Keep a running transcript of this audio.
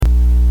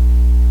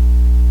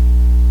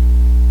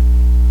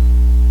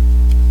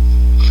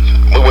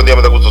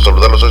gusto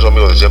saludarlos, soy su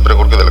amigo de siempre,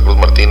 JORGEDELACRUZ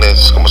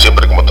Martínez, como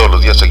siempre, como todos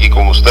los días aquí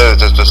con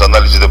ustedes. Esto es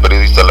Análisis de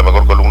Periodistas, la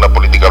mejor columna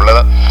política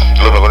hablada,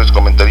 los mejores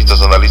comentaristas,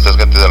 analistas,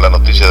 gente de la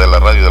noticia, de la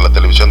radio, de la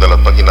televisión, de las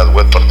páginas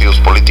web, partidos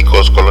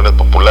políticos, colonias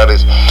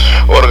populares,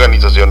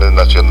 organizaciones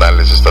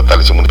nacionales,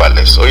 estatales y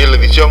municipales. Hoy en la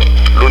edición,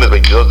 lunes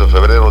 22 de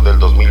febrero del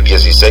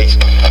 2016,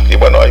 y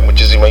bueno, hay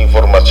muchísima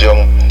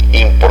información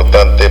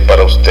importante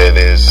para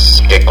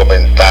ustedes que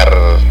comentar.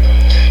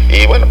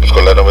 Y bueno, pues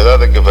con la novedad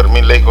de que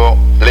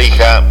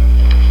FERMINLEIJA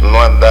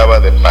no andaba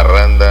de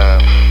parranda,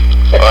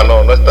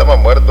 no estaba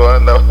muerto,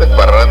 andaba de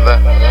parranda.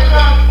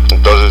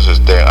 Entonces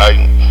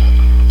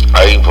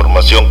hay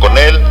información con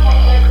él,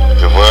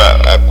 que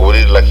fue a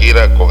cubrir la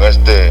gira con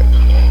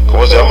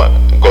 ¿cómo se llama?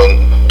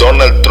 Con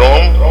Donald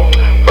Trump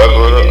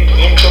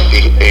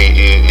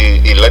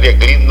y Hillary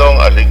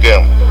Clinton, así que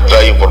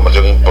hay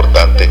información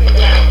importante.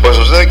 Pues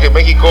sucede que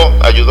México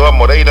ayudó a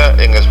MORENA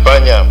en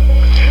España.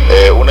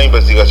 Una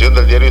investigación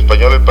del diario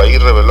español El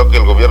País reveló que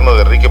el gobierno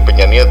de Enrique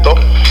Peña Nieto,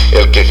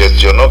 el que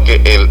gestionó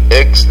que el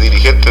ex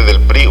dirigente del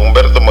PRI,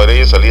 Humberto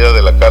Moreira, saliera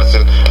de la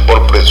cárcel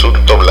por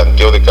presunto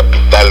blanqueo de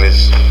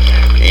capitales.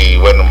 Y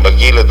bueno,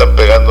 aquí le están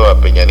pegando a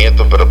Peña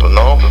Nieto, pero pues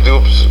no, pues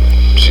digo, pues,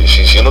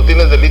 si no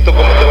tienes delito,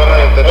 ¿cómo te van a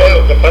detener?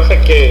 Lo que pasa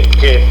es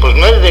que pues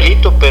no es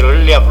delito, pero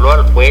él le habló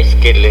al juez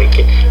que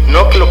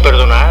no que lo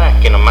perdonara,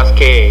 que nomás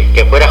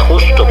que fuera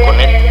justo con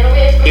él.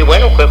 Y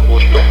bueno, fue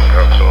justo.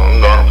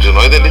 No, si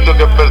no hay delito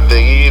que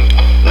perseguir,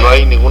 no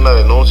hay ninguna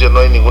denuncia, no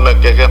hay ninguna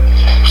queja,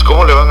 pues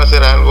 ¿cómo le van a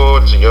hacer algo?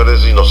 El señor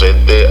es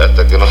inocente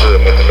hasta que no se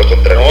demuestre lo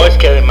contrario. No, es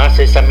que además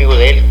es amigo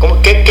de él.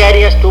 ¿Qué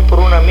harías tú por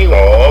un amigo?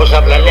 Pues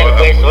hablarle al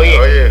juez, oye,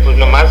 pues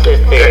nomás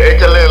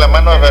échale la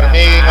mano a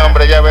Fermín,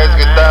 hombre, ya ves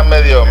que está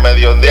medio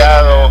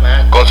ondeado,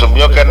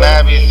 consumió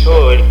cannabis.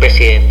 Hizo el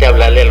presidente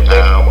hablarle al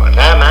juez, bueno.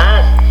 Nada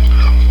más.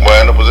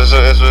 Bueno, pues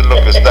eso es lo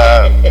que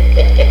está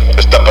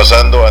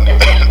pasando a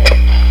nivel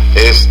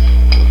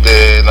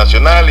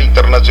nacional e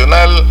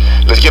internacional.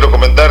 Les quiero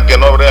comentar que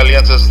no habrá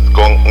alianzas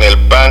con el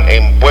PAN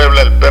en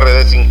Puebla, el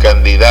PRD sin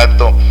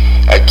candidato.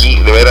 Aquí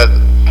de veras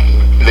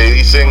le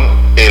dicen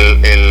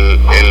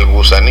el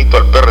gusanito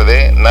al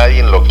PRD,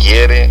 nadie lo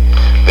quiere.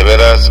 De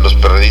veras, los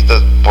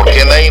perredistas, ¿por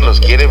qué nadie los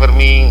quiere,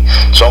 Fermín?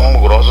 Son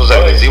mugrosos,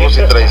 agresivos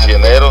y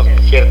traicioneros. En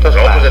ciertas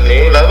pues en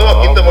ningún lado,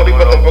 aquí en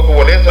Tamaulipas tampoco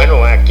hubo alianza.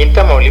 Bueno, aquí en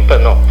Tamaulipas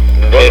no.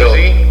 Pero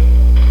sí.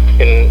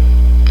 En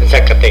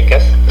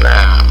Zacatecas.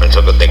 En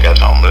Zacatecas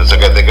no, hombre, en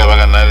Zacatecas va a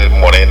ganar el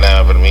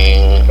Morena,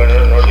 Fermín.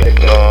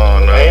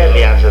 No hay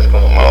alianzas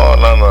como.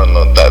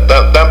 No,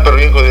 tan pero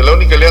bien jodido. La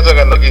única alianza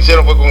que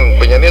hicieron fue con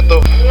Peña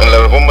Nieto en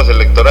las reformas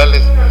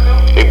electorales,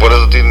 y por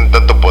eso tienen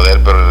tanto poder,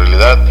 pero en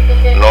realidad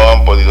no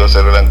han podido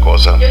hacer gran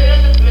cosa.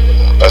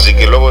 Así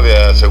que luego de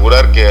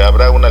asegurar que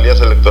habrá una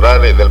alianza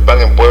electoral del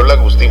PAN en Puebla,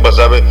 Agustín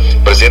Basabe,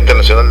 presidente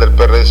nacional del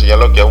PRD,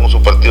 señaló que aún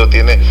su partido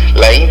tiene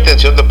la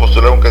intención de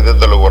postular un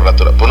candidato a la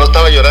gobernatura. Pues no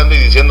estaba llorando y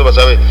diciendo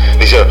Basabe,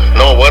 dice,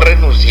 no, voy a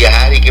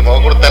renunciar y que me voy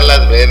a cortar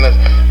las venas.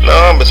 No,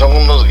 hombre, son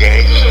unos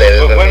gays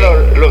ustedes. Pues bueno,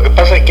 lo que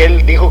pasa es que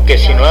él dijo que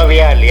si no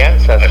había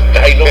alianzas,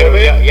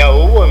 pero ya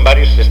hubo en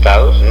varios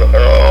estados.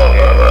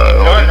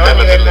 No a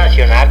nivel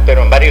nacional,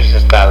 pero en varios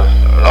estados.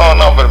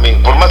 No,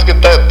 Fermín, por más que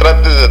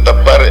trates de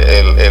tapar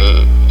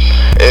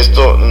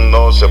esto,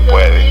 no se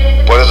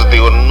puede. Por eso te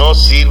digo, no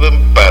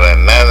sirven para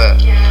nada.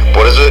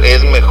 Por eso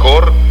es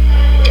mejor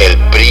el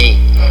PRI.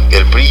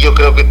 El PRI yo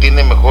creo que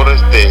tiene mejor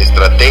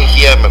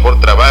estrategia, mejor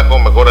trabajo,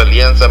 mejor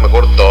alianza,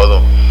 mejor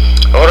todo.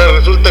 Ahora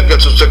resulta que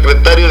el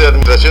subsecretario de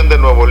Administración de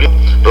Nuevo León,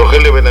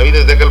 Rogelio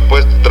Benavides, deja el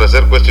puesto tras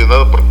ser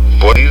cuestionado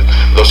por ir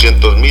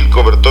 200,000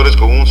 cobertores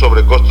con un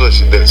sobrecosto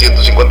del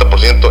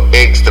 150%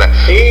 extra.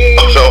 Sí,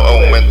 o sea,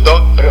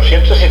 aumentó. Pero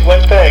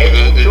 150 es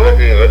mucho.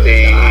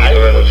 Y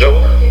renunció.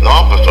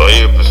 No, pues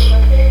oye,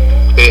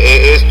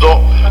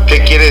 esto,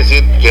 ¿qué quiere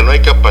decir? Que no hay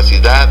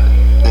capacidad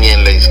ni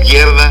en la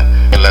izquierda,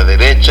 ni en la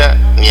derecha,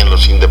 ni en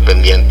los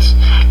independientes.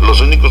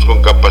 Los únicos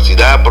con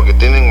capacidad, porque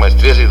tienen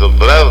maestrías y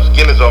doctorados,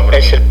 ¿quiénes son?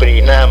 Es el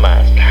PRI, nada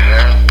más.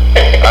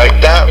 Ahí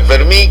está,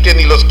 Fermín, que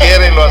ni los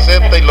quiere, lo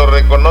acepta y lo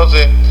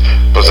reconoce.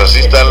 Pues así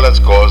están las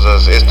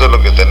cosas. Esto es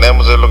lo que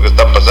tenemos, es lo que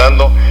está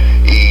pasando.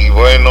 Y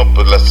bueno,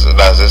 pues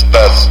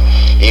estas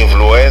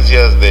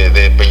influencias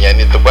de Peña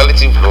Nieto,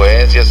 ¿cuáles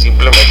influencias?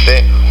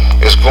 Simplemente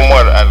es como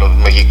a los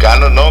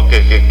mexicanos, ¿no?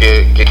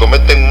 Que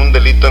cometen un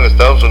delito en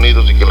Estados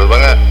Unidos y que los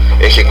van a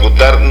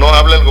ejecutar. No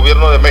habla el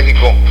gobierno de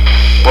México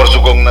por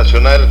su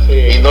connacional,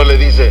 y no le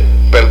dice,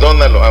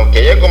 perdónalo, aunque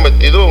haya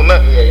cometido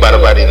una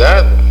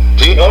barbaridad.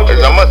 Sí, no, lo que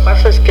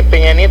pasa es que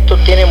Peña Nieto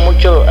tiene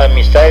muchas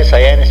amistades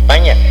allá en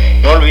España.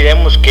 No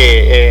olvidemos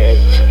que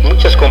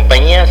muchas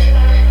compañías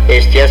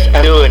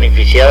han sido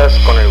beneficiadas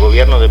con el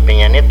gobierno de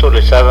Peña Nieto,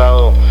 les ha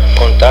dado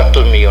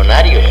contratos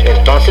millonarios.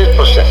 Entonces,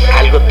 pues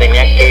algo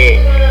tenía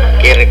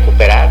que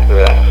recuperar,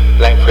 ¿verdad?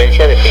 La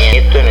influencia de Peña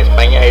Nieto en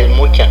España es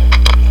mucha,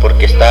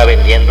 porque está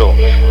vendiendo,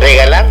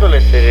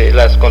 regalándoles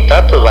los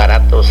contratos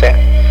baratos, o sea,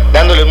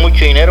 dándoles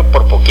mucho dinero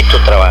por poquito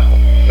trabajo.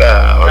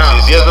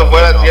 Si eso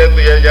fuera cierto,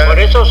 ya. Por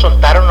eso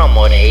soltaron a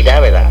Moreira,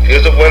 ¿verdad? Si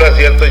eso fuera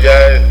cierto, ya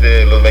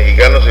los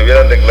mexicanos se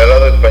hubieran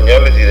declarado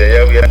españoles y de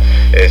allá hubieran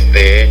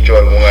hecho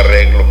algún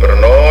arreglo, pero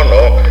no.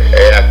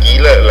 Aquí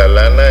la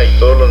lana y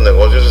todos los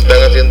negocios se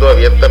están haciendo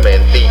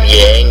abiertamente y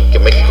bien, que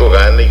México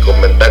gane y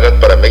con ventajas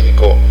para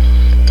México.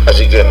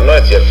 Así que no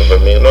es cierto,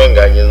 Fermín, no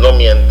engañes, no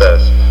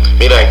mientas.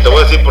 Mira, y te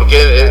voy a decir por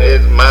qué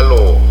es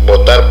malo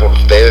votar por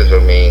ustedes,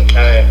 Fermín.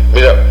 A ver.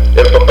 Mira,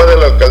 el papá de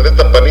la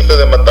alcaldesa panista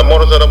de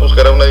Matamoros ahora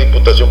buscará una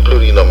diputación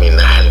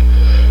plurinominal.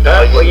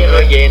 Oye, no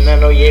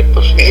llenan,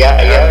 pues ya,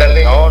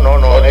 ándale,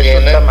 no, eso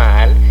llenan. está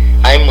mal.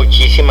 Hay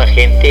muchísima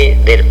gente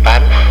del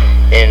PAN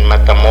en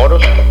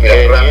Matamoros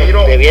que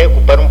debía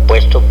ocupar un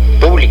puesto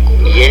público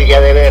y él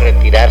ya debe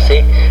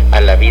retirarse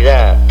a la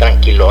vida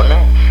tranquilona.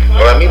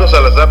 Ramiro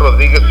Salazar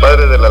Rodríguez,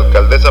 padre de la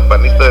alcaldesa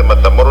panista de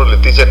Matamoros,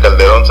 Leticia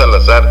Calderón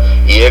Salazar,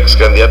 y ex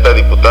candidata a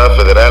diputada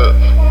federal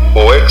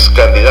o ex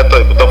candidato a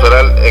diputado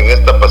federal en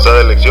esta pasada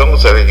elección,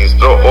 se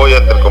registró hoy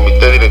ante el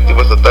comité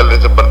directivo estatal de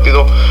ese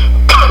partido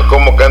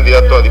como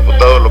candidato a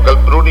diputado local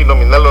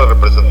plurinominal o de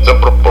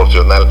representación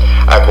proporcional,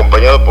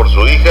 acompañado por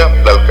su hija,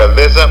 la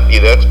alcaldesa, y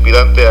de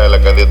aspirante a la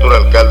candidatura a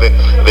alcalde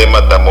de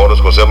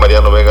Matamoros, José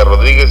Mariano Vega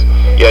Rodríguez,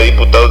 y a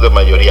diputados de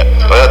mayoría.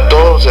 O sea,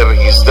 todos se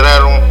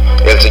registraron,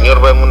 el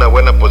señor va en una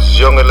buena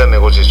posición, es la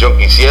negociación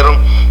que hicieron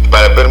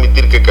para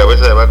permitir que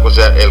Cabeza de Vaco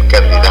sea el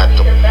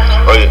candidato.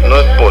 Oye, no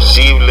es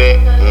posible,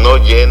 no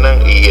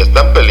llenan y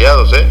están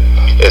peleados,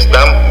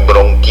 están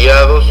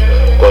bronqueados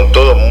con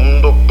todo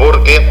mundo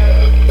porque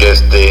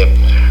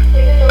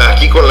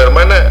aquí con la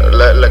hermana,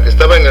 la que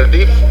estaba en el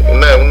DIF,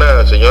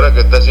 una señora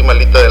que está así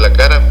malita de la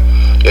cara,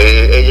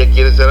 ella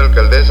quiere ser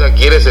alcaldesa,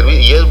 quiere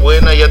servir y es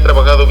buena y ha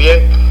trabajado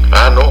bien.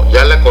 No,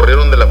 ya la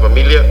corrieron de la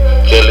familia,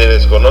 que le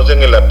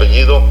desconocen el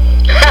apellido.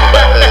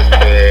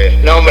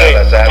 No, hombre,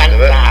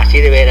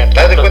 así de veras.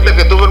 ¿Te das cuenta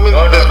que tú, Fermín,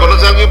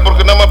 desconoces a alguien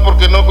porque nada más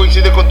porque no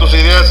coincide con tus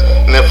ideas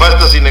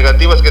nefastas y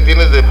negativas que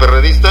tienes de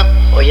perredista?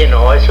 Oye,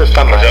 no, eso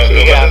está mal,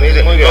 es grave,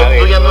 es muy grave.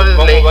 Tú ya no eres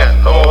leja,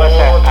 ¿Cómo vas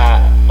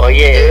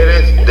oye,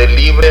 eres de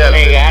libre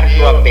albedrío? Negar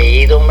tu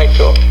apellido,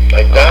 maestro.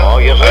 Ahí está. No,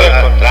 yo soy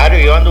al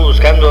contrario, yo ando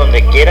buscando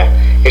donde quiera.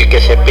 El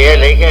que se pide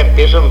la hija,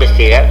 empiezo a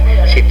investigar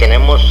si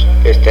tenemos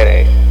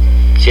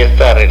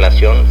cierta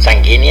relación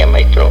sanguínea,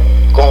 maestro.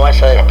 ¿Cómo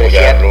vas a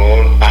despreciar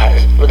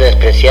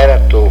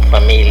a tu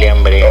familia,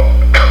 hombre?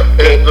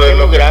 Esto es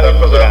lo que está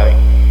pasando.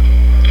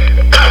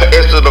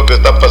 Esto es lo que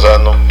está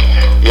pasando.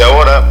 Y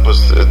ahora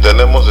pues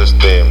tenemos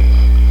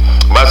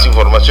más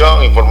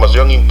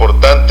información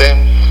importante.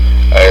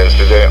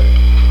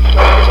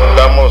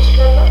 Estamos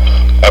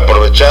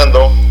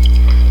aprovechando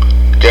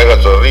que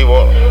haga su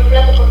arribo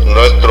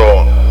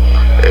nuestro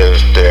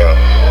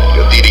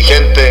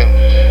dirigente,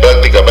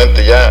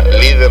 prácticamente ya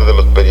líder de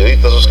los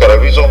periodistas, Óscar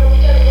Alvizo,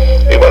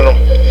 y bueno,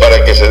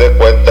 para que se dé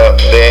cuenta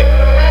de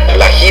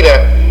la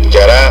gira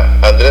que hará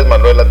Andrés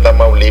Manuel a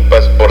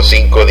Tamaulipas por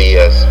 5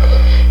 días.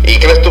 ¿Y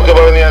crees tú que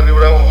va a venir a Río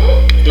Bravo?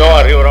 No,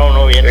 a Río Bravo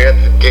no viene.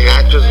 Fíjate, qué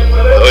gachos.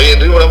 Oye,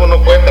 Río Bravo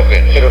no cuenta,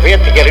 ¿qué? Pero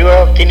fíjate que Río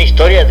Bravo tiene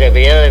historia,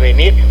 debería de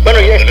venir.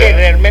 Bueno, ya es que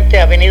realmente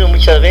ha venido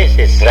muchas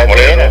veces. Por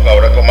eso,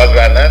 ahora con más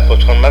ganas.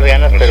 Pues con más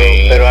ganas,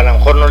 pero a lo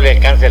mejor no le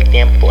alcanza el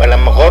tiempo. A lo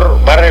mejor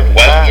va a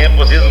refutar. ¿Cuál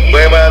tiempo? Si es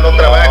hueva, no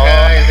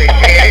trabaja.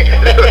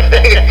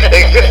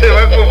 ¿En qué se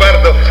va a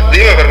ocupar?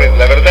 Dime, Fermín,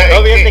 la verdad.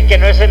 No, fíjate que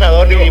no es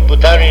senador ni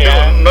diputado ni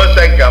nada. No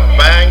está en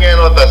campaña,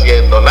 no está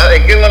haciendo nada.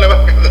 ¿En qué no le va a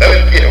alcanzar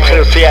el tiempo?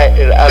 Pero sí,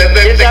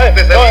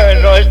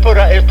 no, es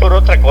por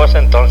otra cosa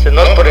entonces,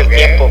 no es por el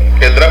tiempo.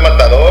 ¿Tendrá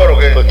matador o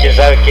qué? Pues quién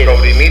sabe que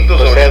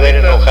sobrinitos, se haber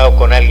enojado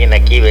con alguien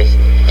aquí, ¿ves?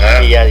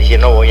 Y ya dice,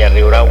 no voy a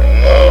Río Bravo.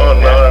 No,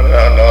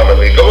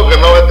 ¿cómo que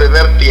no va a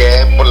tener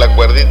tiempo la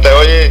cuerdita?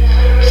 Oye,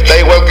 está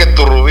igual que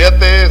tu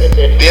rubiate,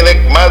 tiene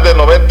más de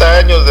 90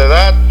 años de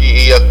edad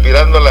y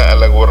aspirando a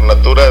la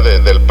gubernatura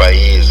del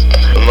país.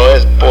 No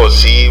es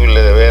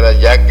posible, de veras,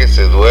 ya que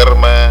se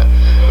duerma.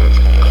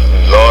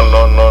 No.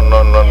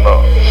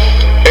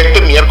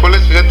 Este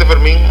miércoles, fíjate,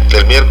 Fermín,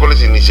 el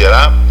miércoles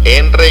iniciará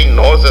en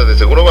Reynosa. De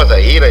seguro vas a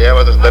ir, allá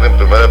vas a estar en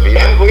primera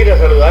fila. Voy a ir a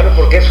saludarlo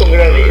porque es un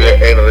gran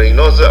líder. En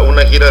Reynosa,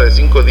 una gira de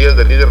 5 días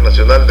del líder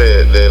nacional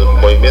del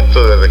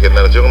Movimiento de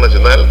Regeneración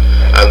Nacional,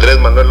 Andrés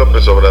Manuel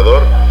López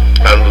Obrador.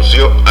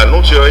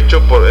 Anuncio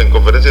hecho en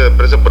conferencia de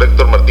prensa por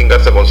Héctor Martín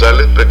Garza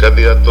González,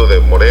 precandidato de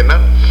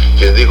Morena,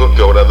 quien dijo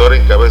que Obrador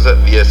encabeza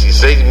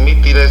 16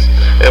 mítines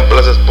en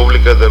plazas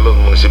públicas de los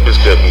municipios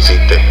que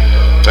visite.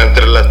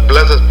 Entre las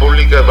plazas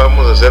públicas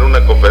vamos a hacer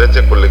una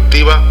conferencia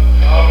colectiva.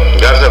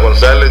 Garza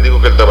González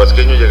dijo que el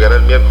tabasqueño llegará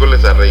el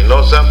miércoles a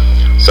Reynosa,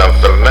 San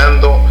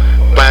Fernando,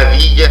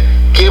 Padilla.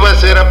 ¿Qué va a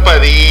hacer a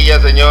Padilla,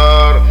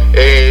 señor?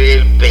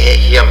 El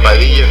peje a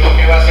Padilla.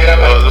 ¿Qué va a hacer a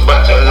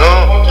Padilla?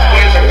 No.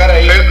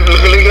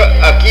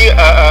 Aquí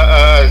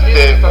a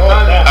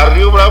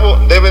Río Bravo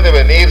debe de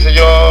venir,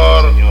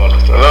 señor.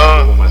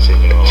 No.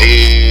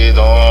 Sí,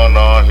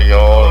 no,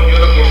 señor. Yo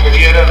lo que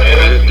quería era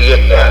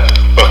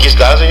aquí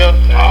está, señor.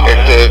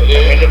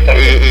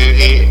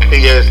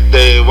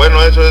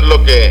 Bueno, eso es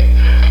lo que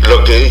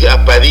dice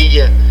a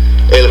Padilla.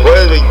 el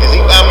jueves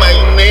 25, a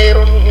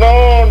Mainero,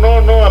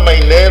 no, a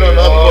Mainero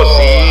no es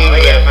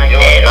posible,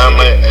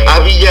 a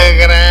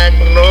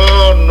Villagrán, no,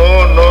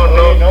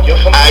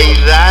 a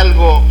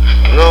Hidalgo,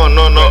 no,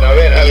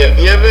 y el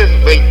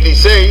viernes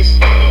 26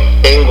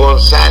 en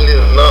González,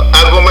 no,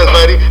 a Gómez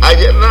Marín,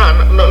 ayer,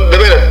 no, de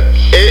veras,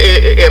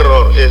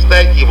 error,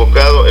 está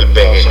equivocado el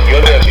peje. Yo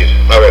le voy a decir,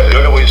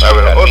 yo le voy a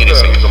explicar. Mire,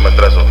 señor,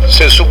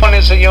 se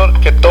supone, señor,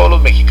 que todos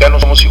los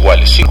mexicanos somos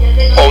iguales, ¿sí?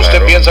 O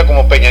usted piensa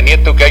como Peña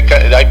Nieto que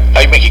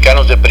hay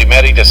mexicanos de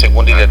primera y de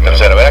segunda y de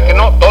tercera, ¿verdad que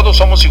no? Todos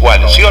somos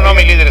iguales, ¿sí o no,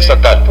 mi líder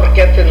estatal? ¿Por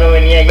qué antes no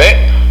venía allí?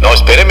 No,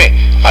 espéreme,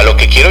 a lo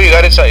que quiero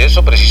llegar es a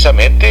eso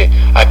precisamente,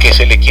 a que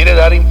se le quiere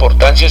dar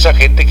importancia a esa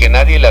gente que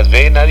nadie las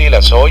ve, nadie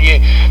las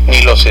oye,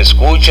 ni los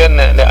escuchan,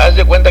 haz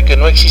de cuenta que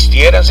no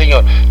existieran,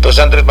 señor.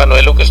 Entonces Andrés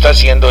Manuel lo que está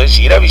haciendo es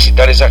ir a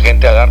visitar a esa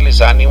gente, a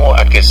darles ánimo,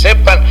 a que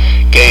sepan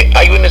que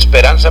hay una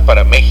esperanza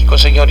para México,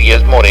 señor, y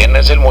es Morena,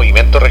 es el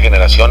Movimiento de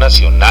Regeneración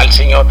Nacional,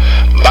 señor.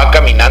 Va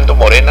caminando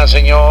Morena,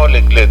 señor,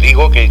 le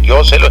digo que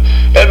yo se lo...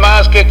 Es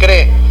más, ¿qué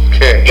cree?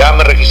 ¿Qué? Ya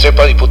me registré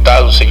para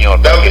diputado,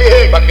 señor. También,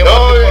 ¿Para que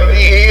vote por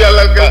mí? ¿Y a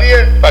la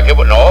alcaldía?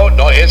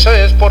 No,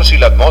 esa es por si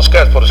las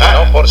moscas, por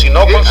si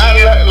no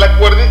consigue. La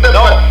cuerdita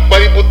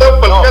para diputado,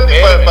 para alcalde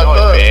y para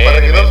todas,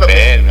 para que no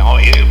se...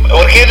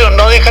 Jorge,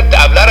 no deja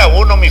hablar a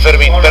uno, mi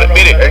Fermín.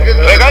 Mire,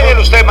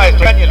 regáñelo usted,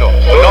 maestro, regáñelo.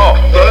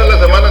 Todas las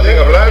semanas sin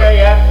hablar.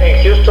 Allá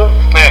en Houston,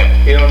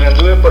 y donde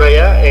anduve por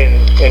allá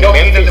en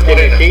Memphis,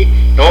 Tennessee,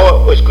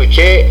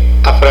 escuché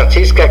a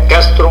Francisca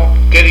Castro.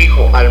 ¿Qué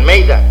dijo?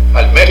 Armenta,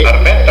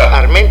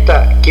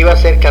 que iba a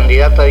ser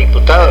candidata a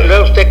diputada.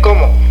 ¿Luego usted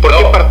cómo? ¿Por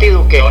qué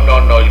partido? ¿Qué?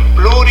 No, el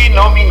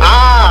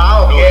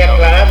plurinominal. Ok,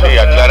 aclarando. Sí,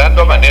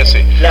 aclarando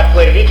amanece. La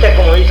cuerdita,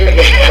 como dice el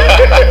Está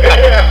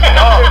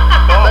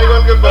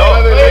igual que el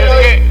papá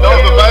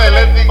de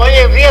Leti.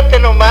 Oye, fíjate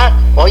nomás.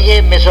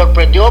 Oye, me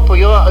sorprendió,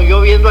 pues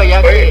yo viendo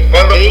allá que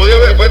cuando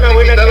fue una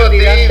buena invitado a ti,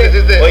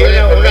 candidata.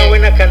 Oye, una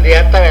buena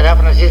candidata, ¿verdad?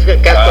 Francisca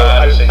Castro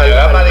al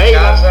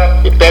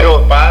Almeida.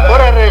 Pero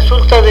ahora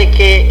resulta de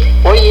que,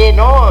 oye,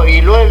 no, y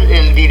luego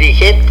el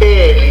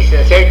dirigente, el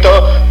licenciado y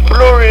todo,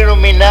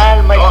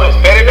 plurinominal, maestro. No,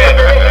 espéreme.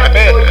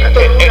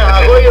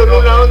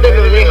 ¿Dónde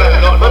lo deja?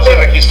 No se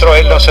registró,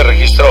 él no se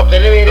registró.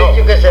 Usted le hubiera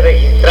dicho que se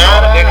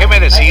registrara. No, déjeme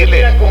decirle.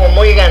 Era como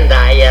muy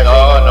gandalla.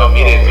 No,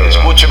 mire,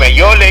 escúcheme,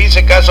 yo le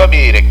hice caso a mi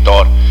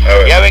director.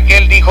 Ya ve que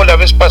él dijo la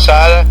vez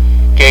pasada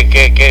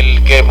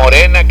que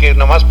Morena, que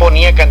nomás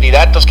ponía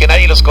candidatos que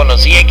nadie los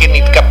conocía y que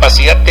ni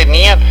capacidad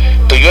tenían.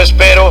 Entonces yo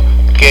espero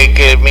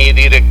que mi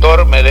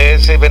director me dé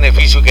ese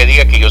beneficio, que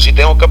diga que yo sí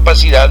tengo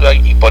capacidad,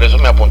 y por eso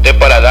me apunté,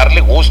 para darle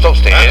gusto a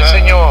usted,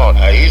 señor.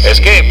 Es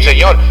que,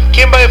 señor,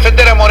 ¿quién va a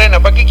defender a Morena?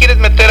 ¿Para qué quieres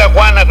meter a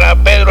Juan, a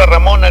Pedro, a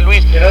Ramón, a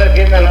Luis? Que no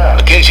defienda nada.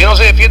 Que si no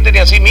se defienden ni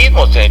a sí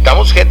mismos.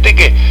 Necesitamos gente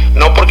que,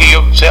 no porque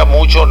yo sea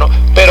mucho, no,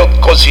 pero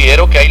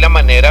considero que hay la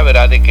manera,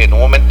 ¿verdad?, de que en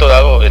un momento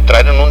dado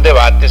entrar en un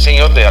debate,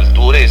 señor, de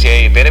altura, y decir,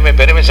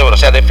 espéreme, señor, o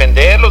sea,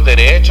 defender los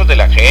derechos de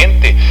la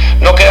gente,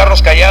 no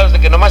quedarnos callados de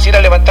que nomás ir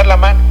a levantar la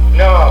mano.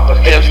 No, pues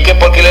que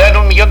porque le dan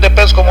 $1 millón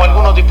como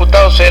algunos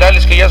diputados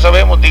federales que ya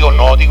sabemos, digo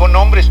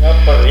nombres,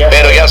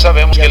 pero ya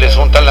sabemos que les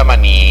untan la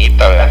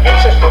manita, ¿verdad?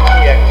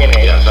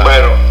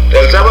 Bueno,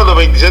 el sábado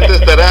 27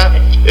 estará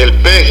el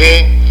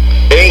PG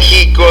en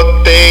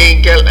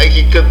Jicotencal,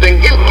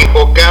 que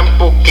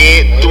Ocampo,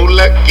 que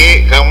Tula,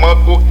 que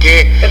Jamaco,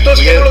 que...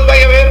 Entonces, ¿que no los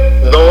vaya a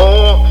ver?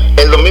 No,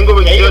 el domingo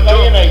 28... Ellos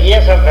vayan allí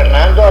a San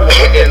Fernando,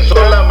 en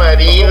Sola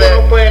Marina,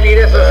 no pueden ir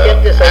esas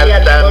gentes allá,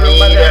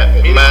 Altamira,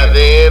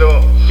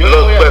 Madero...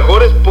 Los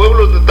mejores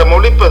pueblos de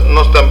Tamaulipas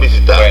no están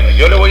visitados. Bueno,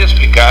 yo le voy a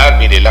explicar.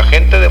 Mire, la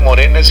gente de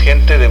Morena es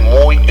gente de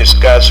muy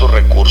escasos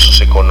recursos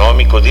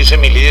económicos. Dice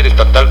mi líder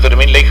estatal,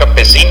 FERMINLEIJA,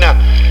 Pesina.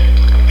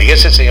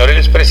 Fíjese, señor, él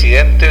es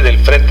presidente del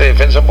Frente de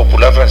Defensa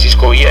Popular,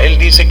 Francisco Villa. Él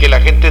dice que la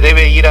gente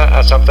debe ir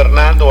a San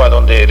Fernando, a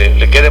donde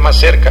le quede más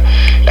cerca.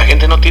 La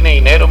gente no tiene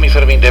dinero, mi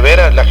Fermín, de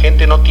veras, la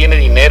gente no tiene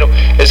dinero.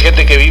 Es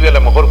gente que vive a lo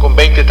mejor con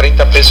 20,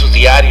 30 pesos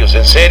diarios,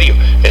 en serio,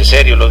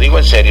 lo digo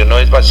en serio, no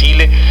es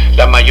vacile.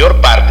 La mayor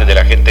parte de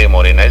la gente de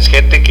Morena es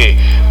gente que,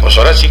 pues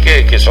ahora sí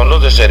que son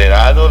los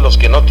desheredados, los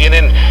que no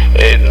tienen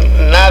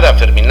nada,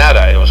 Fermín,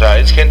 nada. O sea,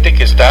 es gente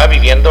que está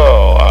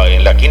viviendo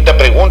en la quinta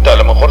pregunta, a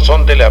lo mejor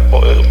son de la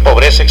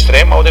pobreza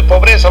extrema, o de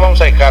pobreza, vamos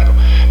a dejarlo,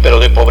 pero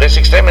de pobreza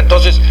extrema.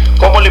 Entonces,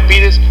 ¿cómo le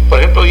pides, por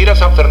ejemplo, ir a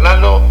San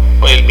Fernando?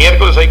 El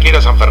miércoles hay que ir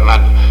a San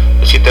Fernando.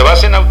 Si te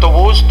vas en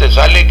autobús, te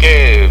sale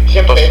que...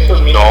 100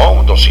 pesos,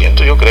 no,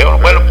 200 yo creo.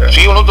 Bueno,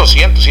 sí, unos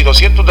 200, y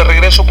 200 de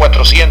regreso,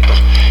 400.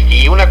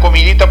 Y una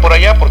comidita por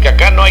allá, porque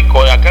acá no hay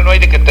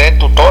de que te den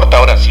tu torta.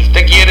 Ahora, si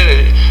usted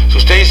quiere, si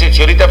usted dice,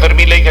 si ahorita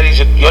FERMINLEIJA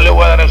dice, yo le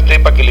voy a dar a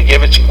usted para que le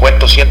lleve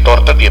 50 o 100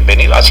 tortas,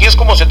 bienvenido. Así es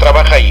como se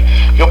trabaja ahí.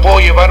 Yo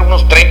puedo llevar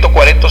unos 30,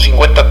 40,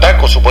 50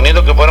 tacos,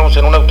 suponiendo que fuéramos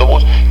en un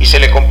autobús, y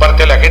se le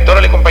comparte a la gente.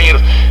 Órale,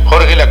 compañeros,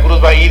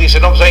 JORGEDELACRUZ va a ir y dice,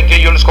 no, pues ¿saben qué?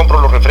 Yo les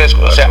compro los refrescos.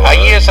 O sea,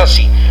 ahí es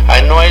así.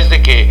 Ahí no es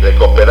de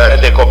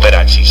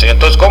cooperar, sí.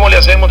 Entonces, ¿cómo le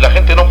hacemos? La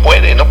gente no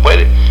puede.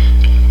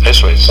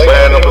 Eso es. Oye,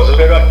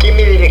 pero aquí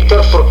mi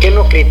director, ¿por qué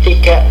no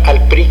critica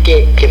al PRI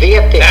que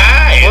fíjate?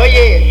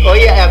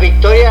 Oye, a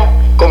Victoria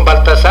con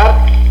Baltasar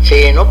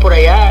se llenó por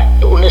allá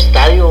un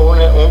estadio,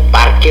 un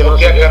parque, no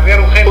sé.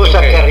 Acarrearon gente. Pues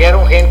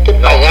acarrearon gente,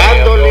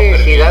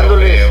 pagándoles y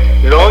dándoles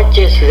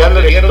lonches y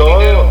dándoles todo.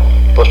 Dinero.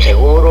 Pues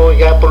seguro,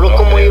 ya, por lo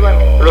como iban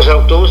los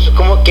autobuses,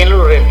 ¿quién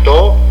los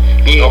rentó?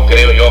 Y, no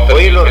creo yo, pero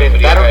oye, lo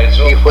rentaron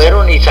y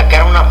fueron y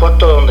sacaron una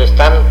foto donde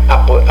están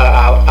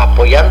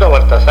apoyando a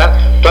Baltasar.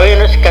 Todavía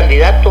no es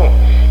candidato,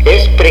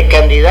 es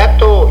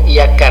precandidato y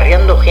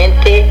acarreando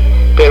gente.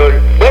 Pero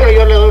bueno,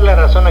 yo le doy la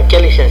razón aquí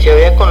al licenciado,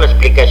 ya con la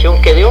explicación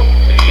que dio,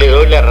 le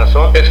doy la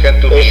razón. Es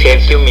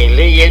gente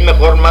humilde. Y es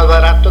mejor, más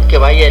barato que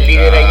vaya el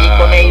líder allí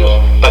con ellos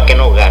para que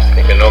no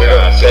gaste.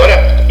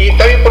 Ahora, y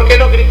está bien, ¿por qué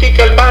no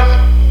critica al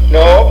PAN?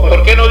 No,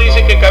 ¿por qué no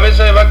dice que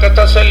cabeza de vaca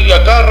está saliendo?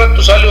 A cada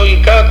rato sale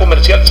y cada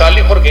comercial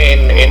sale, porque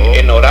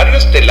en horario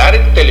estelar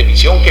en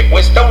televisión, que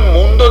cuesta un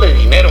mundo de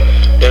dinero.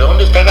 ¿De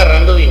dónde está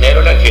agarrando dinero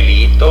el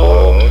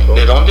angelito?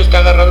 ¿De dónde está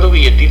agarrando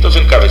billetitos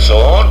el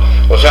cabezón?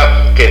 O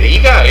sea, que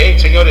diga,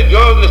 señores,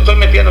 yo le estoy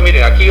metiendo,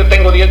 miren, aquí yo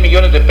tengo 10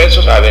 millones de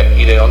pesos, a ver,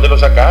 ¿y de dónde lo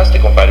sacaste,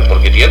 compadre?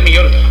 Porque 10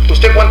 millones,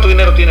 ¿usted cuánto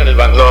dinero tiene en el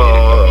banco?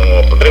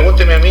 No,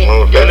 pregúnteme a mí,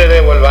 yo le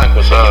debo al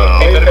banco, señor.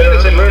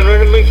 No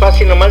es muy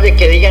fácil nomás de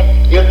que digan,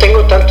 yo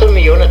tengo tantos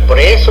millones, por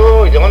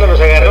eso, ¿y de dónde los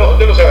agarró?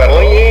 ¿De dónde los agarró?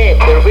 Oye,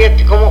 pero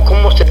fíjate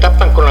cómo se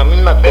tapan con la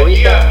misma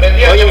cobija.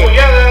 Vendía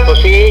cebulladas. Pues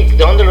sí, ¿de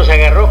dónde los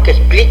agarró? Que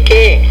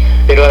explique,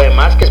 pero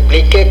además que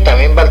explique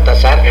también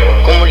Baltasar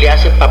cómo le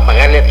hace para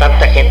pagarle a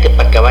tanta gente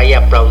para que vaya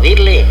a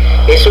aplaudirle.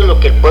 Eso es lo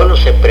que el pueblo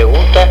se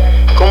pregunta,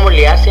 cómo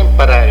le hacen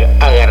para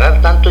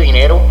agarrar tanto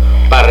dinero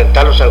para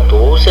rentar los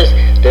autobuses.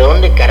 ¿De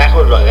dónde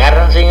carajos lo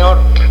agarran, señor?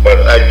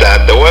 Bueno, ahí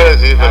está, te voy a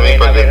decir también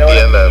para que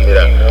entiendas,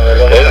 mira,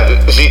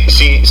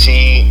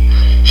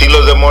 si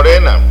los de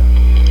Morena,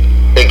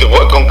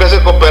 ¿con qué se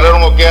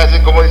cooperaron o qué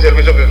hacen? ¿Cómo dice el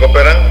viso que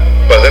cooperan?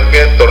 ¿Para hacer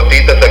qué?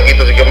 Tortitas,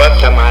 taquitos y qué más?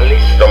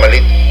 Tamales.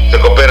 Tamalitos, se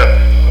cooperan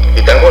y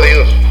están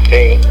jodidos,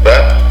 Sí.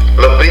 ¿verdad?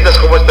 Los pritas,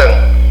 ¿cómo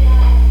están?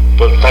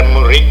 Pues están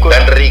muy ricos.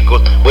 Tan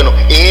ricos. Bueno,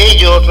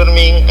 ellos,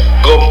 Fermín,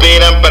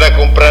 cooperan para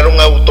comprar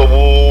un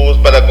autobús,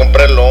 para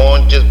comprar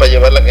lonches, para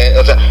llevar la gente,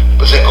 o sea,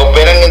 pues se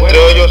cooperan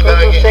entre ellos.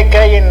 Pues usted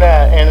cae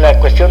en la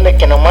cuestión de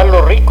que nomás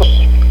los ricos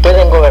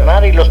pueden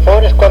gobernar y los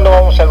pobres, ¿cuándo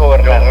vamos a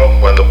gobernar?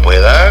 No, cuando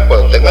pueda,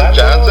 cuando tengan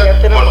chance. Ya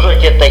tenemos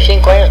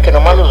 85 años que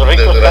nomás los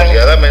ricos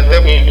desgraciadamente,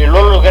 están, y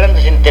luego los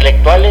grandes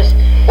intelectuales,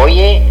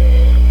 oye,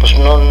 pues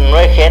no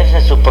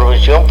ejercen su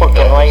profesión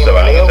porque no hay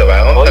empleo.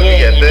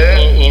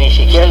 Oye, y ni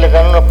siquiera les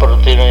dan una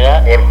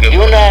oportunidad y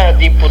una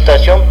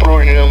diputación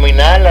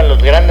plurinominal a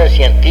los grandes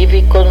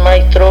científicos,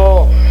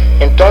 maestro.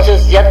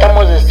 Entonces ya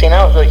estamos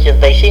destinados a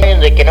 85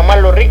 años de que nomás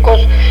los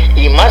ricos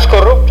y más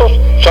corruptos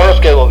son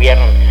los que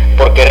gobiernan,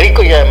 porque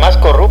ricos y además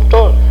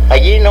corruptos,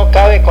 allí no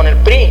cabe con el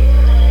PRI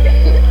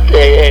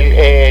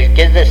el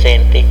que es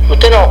decente.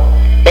 Usted no,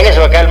 véngase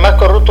para acá, el más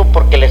corrupto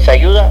porque les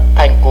ayuda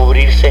a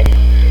encubrirse.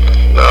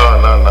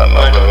 No.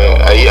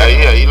 Ahí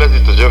la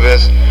situación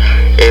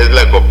es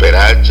la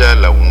cooperacha,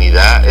 la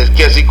unidad. Es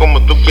que así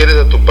como tú quieres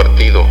a tu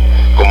partido,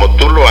 como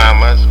tú lo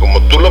amas,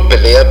 como tú lo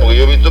peleas, porque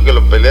yo he visto que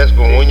lo peleas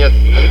con uñas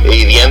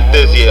y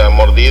dientes y a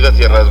mordidas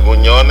y a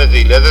rasguñones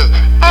y le haces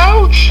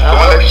 ¡ouch!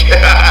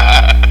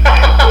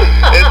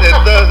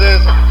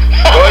 Entonces,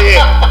 oye,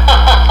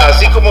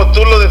 así como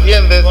tú lo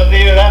defiendes,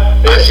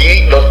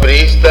 así los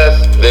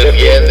priistas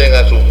defienden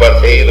a su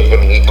partido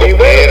y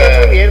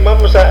cooperan. Bien,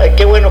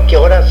 qué bueno que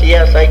ahora sí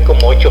hay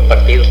como 8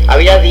 partidos.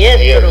 Había 10,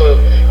 pero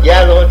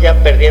ya 2 ya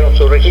perdieron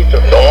su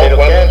registro. Pero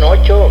quedan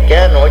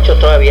 8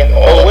 todavía.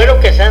 O bueno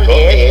que sean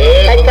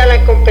 10. Ahí está la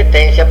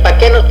competencia. ¿Para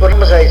qué nos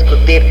ponemos a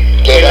discutir?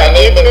 Que la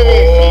gente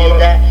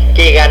decida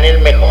que gane el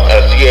mejor.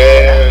 Así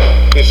es.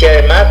 Y si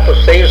además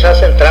pues ellos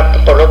hacen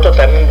trampa, por lo otro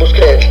también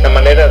busque la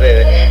manera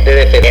de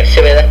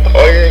defenderse, ¿verdad?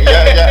 Oye,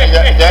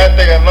 ya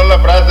te ganó la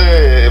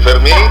frase,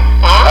 Fermín.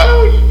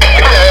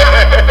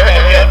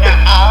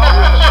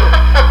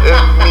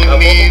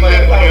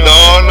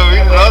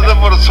 No se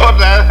forzó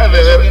nada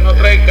de ver. Que no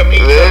trae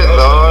camisa.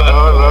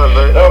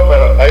 No,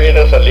 pero ahí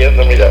viene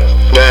saliendo, mira.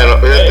 Bueno,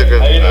 fíjate que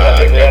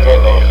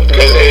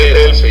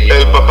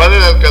el papá de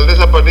la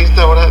alcaldesa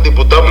panista ahora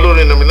diputado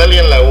plurinominal y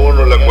en la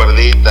 1, la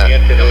cuerdita.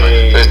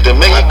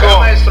 México. Acá,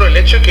 maestro, el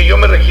hecho de que yo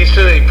me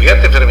registre,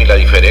 fíjate, Fermín, la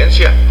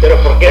diferencia. Pero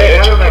 ¿por qué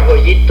dejaron a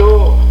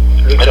Goyito?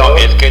 Pero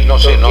es que él no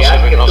se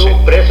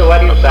preso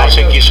varios años. No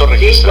se quiso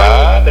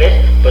registrar.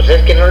 Pues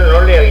es que no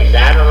le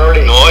avisaron, no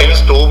le dijeron. No, ahí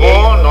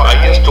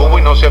estuvo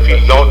y no se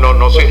afilió,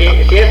 no pues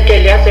se. Si es que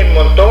le hacen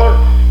montón,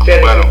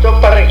 se registró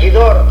para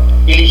regidor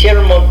y le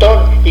hicieron un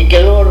montón y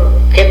quedó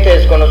gente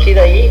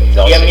desconocida allí.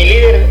 Y a mi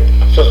líder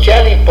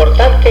social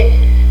importante,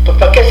 pues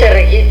 ¿para qué se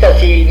registra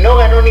si no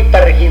ganó ni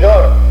para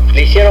regidor?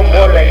 Le hicieron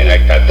bola allí.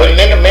 Pues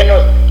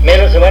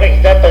menos se va a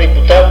registrar para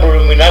diputado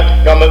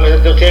plurinominal. No me parece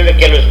posible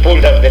que lo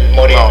expulsan del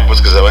Morena. No,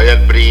 pues que se vaya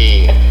al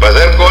PRI. Va a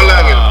hacer cola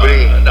en el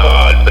PRI.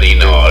 No, el PRI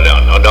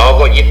no,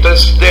 Goyito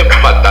es de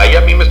batalla.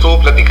 A mí me estuvo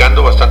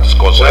platicando bastantes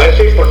cosas.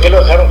 ¿Por qué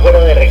lo dejaron fuera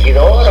de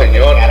regidor?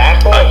 Señor,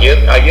 carajo.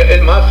 ayer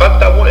es más,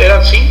 falta uno,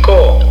 eran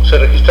 5, se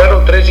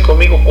registraron 3 y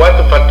conmigo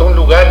 4, faltó un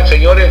lugar,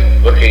 señores,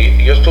 porque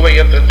yo estuve ahí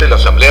enfrente de la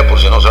asamblea, por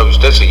si no sabe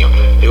usted, señor.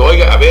 Digo,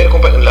 oiga, a ver,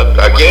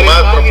 ¿a quién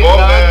más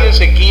proponga? Nadie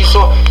se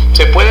quiso,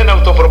 se pueden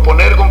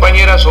autoproponer,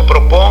 compañeras, o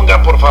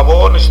propongan, por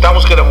favor,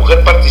 necesitamos que la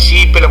mujer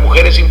participe, la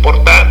mujer es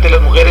importante, la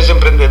mujer es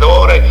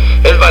emprendedora,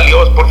 es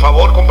valiosa, por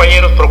favor,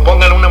 compañeros,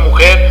 propongan una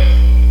mujer,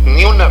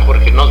 ni una,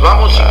 porque nos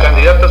vamos sin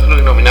candidatas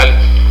plurinominales.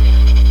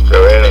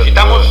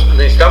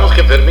 Necesitamos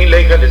que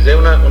FERMINLEIJA les dé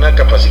una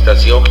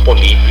capacitación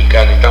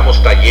política,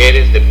 necesitamos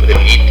talleres de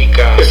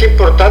política. Es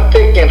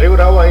importante que en Río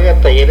Bravo haya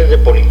talleres de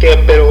política,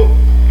 pero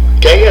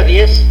que haya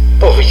 10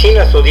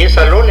 oficinas o 10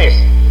 salones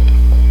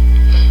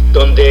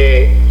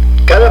donde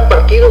cada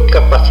partido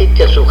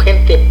capacite a su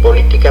gente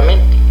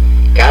políticamente.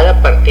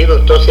 Cada partido,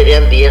 entonces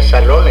serían 10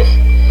 salones,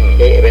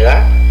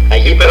 ¿verdad?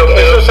 Allí, sí, pero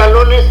esos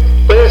salones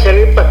pueden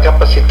servir para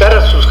capacitar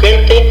a su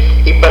gente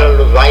y para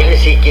los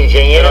bailes y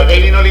quinceañeras,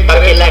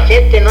 para que la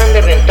gente no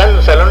ande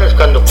rentando salones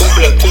cuando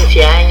cumplen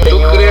 15 años.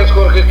 ¿Tú crees,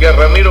 Jorge, que a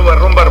Ramiro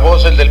Barrón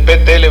Barbosa, el del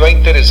PT, le va a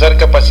interesar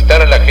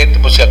capacitar a la gente?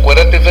 Pues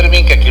acuérdate,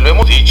 Fermín, que aquí lo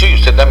hemos dicho y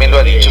usted también lo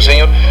ha dicho,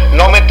 señor,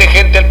 no mete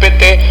gente al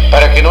PT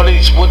para que no le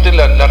disputen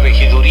las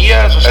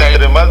regidurías, o sea,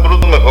 entre más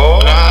brutos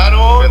mejor.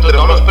 Claro, entonces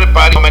no los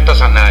prepares, no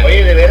metas a nadie.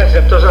 Oye, de veras,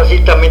 entonces así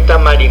también está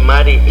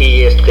Marimari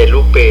y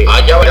Lupe.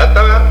 Ya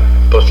está.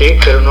 Pues sí,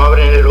 pero no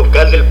abren el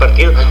local del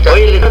partido.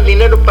 Oye, le dan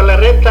dinero para la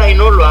renta y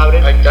no lo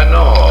abren. Ahí está,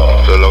 no.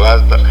 Se lo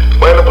gasta.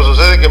 Bueno, pues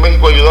sucede que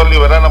México ayudó a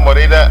liberar a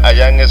Moreira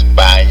allá en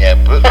España.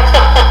 Pues,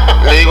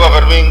 le digo a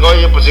Fermín,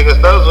 oye, pues en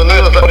Estados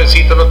Unidos...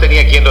 pobrecito no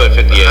tenía quien lo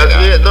defendiera.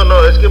 Así es,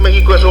 no, es que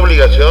México es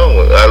obligación.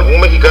 Algún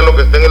mexicano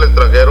que esté en el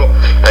extranjero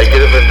hay que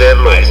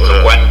defenderlo.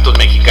 Maestro, ¿cuántos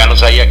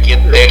mexicanos hay aquí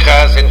en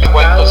Texas?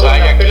 ¿Cuántos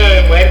hay aquí?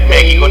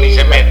 México ni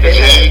se mete.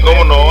 Sí,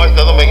 cómo no, ha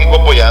estado México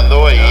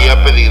apoyando y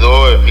ha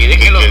pedido... Pide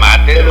que los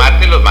maten.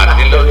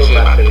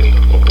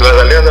 Las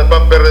alianzas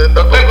PAN-PRD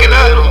total que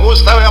nada nos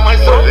gusta, ¿verdad,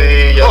 maestro?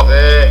 Sí, ya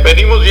sé.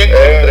 Venimos bien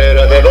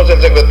Contreras. Conoce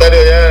el secretario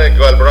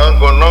ya al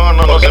Bronco.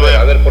 No se ve.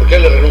 A ver, ¿por qué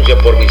le renuncia?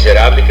 Por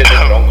miserable que es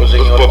el Bronco,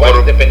 señor.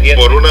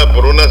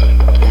 Por unas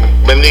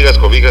mendigas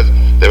cobijas,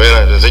 de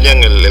veras,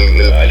 enseñan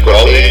el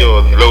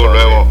colmillo,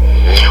 luego.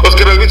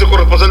 Oscar Alvizo,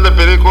 corresponsal del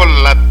periódico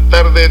La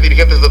Tarde,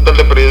 dirigente estatal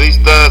de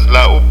periodistas,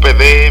 la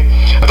UPD,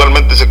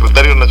 actualmente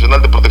secretario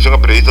nacional de protección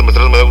a periodistas.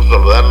 Me da gusto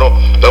saludarlo,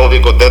 estamos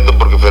bien contentos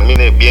porque Fermín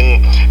es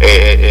bien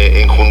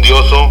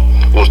enjundioso,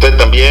 usted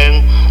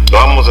también,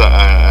 vamos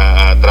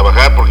a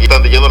trabajar porque ya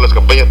están leyendo las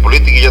campañas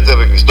políticas y ya se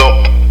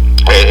registró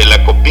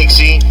la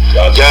Copixi,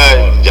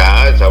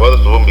 ya el sábado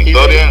estuvo en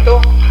Victoria,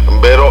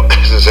 pero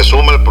se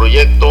suma el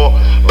proyecto,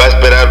 va a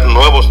esperar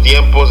nuevos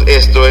tiempos,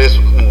 esto es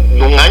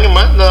un año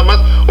más, nada más,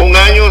 un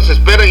año se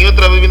esperan y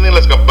otra vez vienen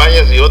las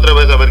campañas y otra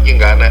vez a ver quién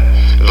gana.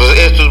 Entonces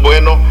esto es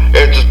bueno,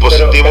 esto es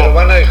positivo. Pero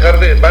van a dejar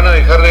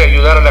de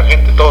ayudar a la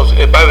gente todos.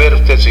 Va a ver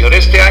usted, señor,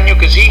 este año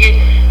que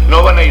sigue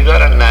no van a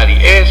ayudar a nadie,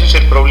 ese es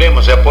el problema.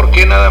 O sea, ¿por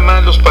qué nada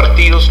más los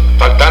partidos,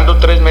 faltando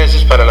 3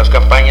 meses para las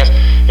campañas,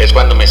 es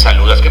cuando me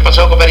saludas? ¿Qué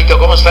pasó, compadrito?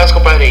 ¿Cómo estás,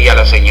 compadre? Y a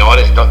las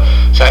señores, ¿no?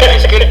 O sea,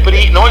 es que el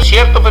PRI, no es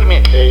cierto,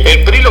 Fermín,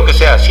 el PRI lo que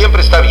sea,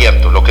 siempre está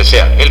abierto, lo que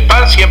sea. El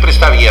PAN siempre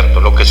está abierto,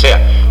 lo que sea.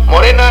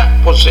 Morena,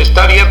 pues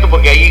está abierto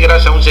porque ahí,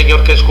 gracias a un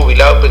señor que es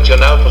jubilado,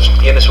 pensionado, pues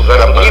tiene su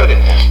rara libre.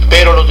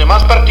 Pero los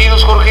demás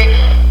partidos, Jorge,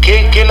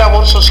 ¿qué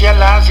labor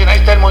social hacen? Ahí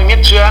está el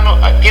Movimiento Ciudadano,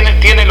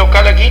 tiene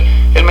local aquí,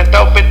 el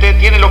mentado PT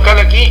tiene local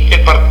aquí,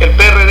 el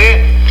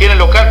PRD tiene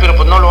local, pero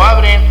pues no lo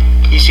abren.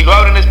 Y si lo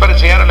abren es para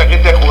enseñar a la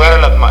gente a jugar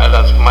a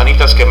las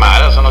manitas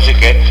quemadas o no sé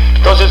qué.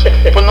 Entonces,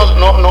 pues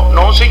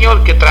no,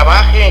 señor, que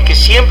trabajen, que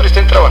siempre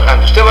estén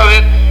trabajando. Usted va a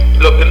ver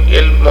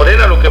el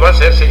Morena lo que va a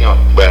hacer, señor.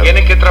 Bueno,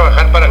 tiene que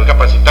trabajar para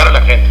capacitar a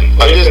la gente.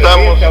 Ahí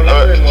estamos.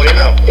 Hablando del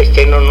Morena,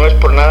 no es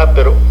por nada,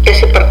 pero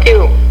ese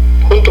partido,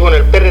 junto con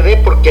el PRD,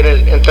 porque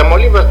en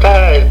Tamaulipas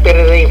está el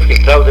PRD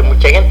infiltrado de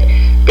mucha gente,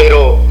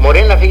 pero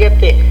Morena,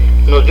 fíjate,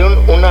 nos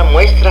dio una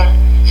muestra.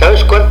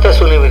 ¿Sabes cuántas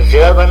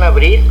universidades van a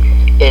abrir?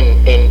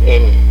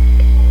 En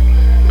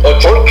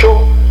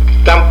 8.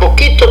 Tan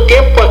poquito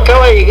tiempo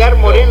acaba de llegar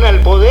Morena al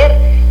poder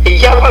y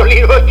ya va a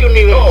abrir 8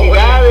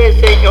 universidades,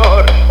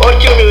 señor.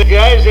 8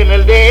 universidades en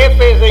el DF,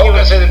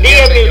 señor.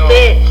 Dígame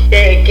usted,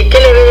 ¿qué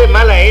le ve de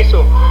mal a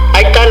eso?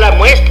 Ahí está la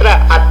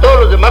muestra a todos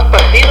los demás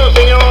partidos,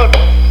 señor.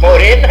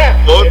 Morena,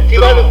 sí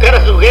va a educar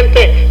a su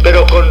gente,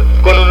 pero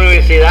con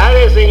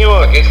universidades,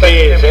 señor.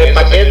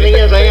 Para que las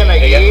niñas vayan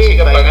allí. Que ya no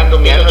sigan pagando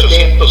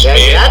 1,800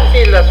 pesos.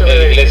 Gratis las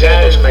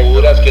universidades.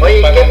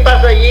 Oye, ¿qué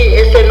pasa allí?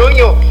 Este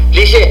Nuño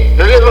dice,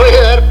 no les voy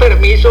a dar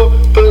permiso.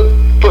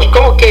 Pues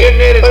 ¿cómo que?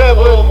 ¿Quién eres?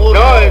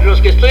 No,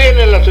 los que estudian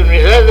en las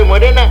universidades de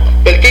Morena,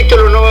 el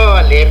título no va a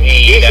valer.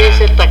 Dice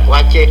ese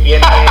tacuache.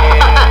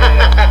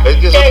 Es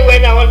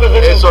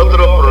Es que es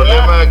otro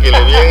problema que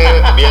le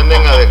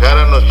vienen a dejar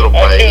a nuestro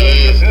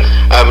país.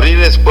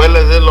 Abrir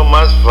escuelas es lo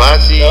más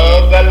fácil,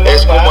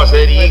 es como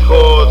hacer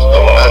hijos.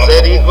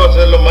 Hacer hijos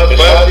es lo más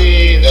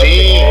fácil,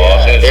 sí.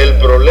 El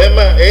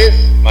problema es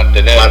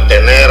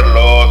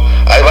mantenerlos.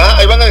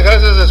 Ahí van a dejar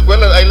esas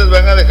escuelas, ahí les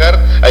van a dejar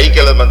ahí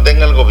que las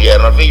mantenga el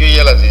gobierno. Al fin yo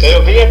ya las hice.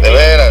 Pero fíjate, de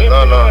veras,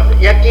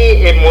 no. Y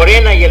aquí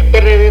Morena y el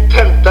PRD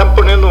están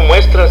poniendo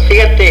muestras.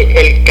 Fíjate,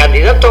 el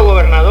candidato a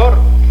gobernador,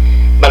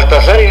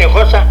 Baltasar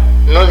Hinojosa,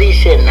 no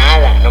dice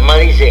nada, nomás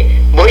dice,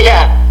 voy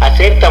a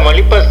hacer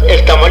Tamaulipas,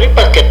 el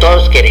Tamaulipas que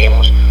todos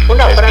queremos.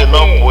 Una es frase, que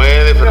no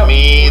puede,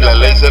 Fermín, la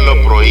ley se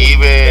lo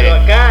prohíbe. Pero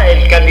acá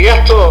el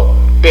candidato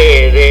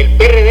del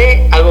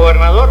PRD a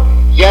gobernador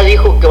ya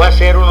dijo que va a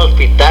ser un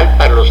hospital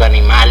para los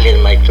animales,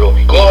 maestro,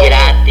 y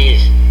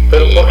gratis.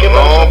 Pero ¿por qué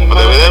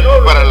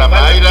para la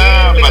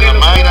Mayra, para la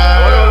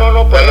Mayra?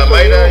 No, para la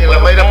Mayra, y la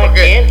Mayra, ¿por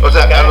qué? O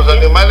sea, a los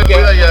animales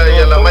cuida y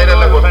a la Mayra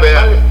la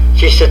golpea.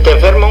 Si se te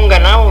enferma un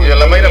ganado. ¿Y a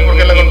la Mayra por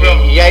qué la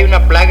golpeó? Y hay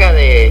una plaga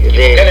de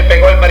 ¿Qué le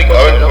pegó el maricón?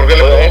 A ver, ¿por qué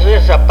le pegó? Eso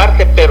es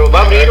aparte, pero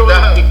va a abrir un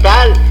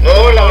hospital.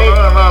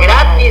 No.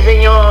 Gratis,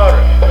 señor.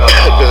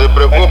 Que se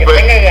preocupe. Que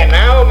tenga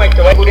ganado,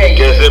 maestro.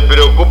 Que se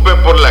preocupe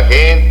por la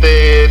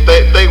gente.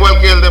 Está igual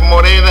que el de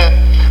Morena.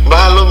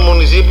 Va a los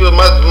municipios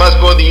más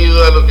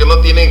jodidos, a los que no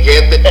tienen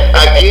gente.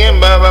 ¿A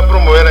quién va a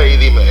promover ahí?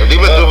 Dime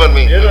tú,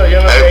 Fermín.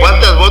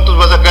 ¿Cuántos votos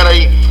va a sacar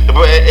ahí?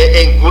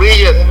 En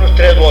Curillas. Unos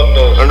 3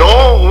 votos.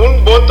 No,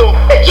 un voto,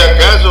 si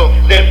acaso.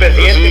 Del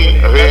presidente.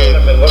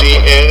 Sí,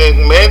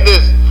 en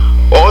Méndez,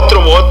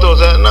 otro voto. O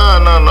sea,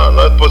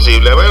 no es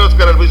posible. A ver,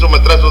 Oscar Alvizo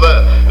Metrazo,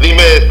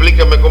 dime,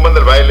 explícame cómo anda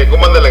el baile,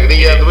 cómo anda la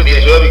grilla. Anduviste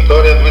en Ciudad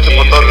Victoria, anduviste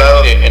por todos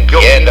lados.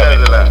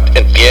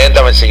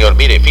 Entiéndame, señor.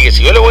 Mire,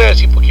 fíjese, yo le voy a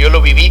decir porque yo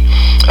lo viví.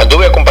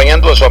 Anduve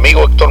acompañando a su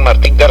amigo Héctor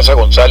Martín Garza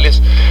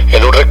González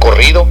en un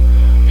recorrido,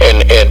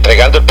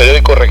 entregando el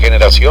periódico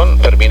Regeneración.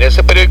 Terminé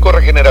ese periódico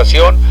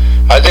Regeneración.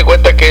 Haz de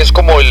cuenta que es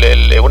como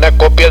una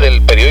copia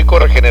del periódico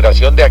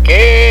Regeneración de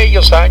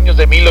aquellos años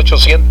de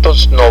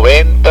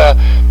 1890,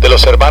 de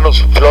los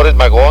hermanos Flores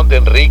Magón, de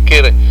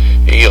Enrique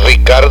y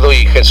Ricardo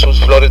y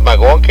Jesús Flores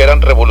Magón, que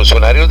eran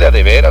revolucionarios de a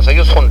de veras.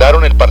 Ellos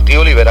fundaron el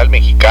Partido Liberal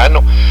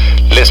Mexicano.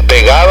 Les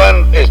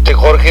pegaban,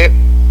 Jorge,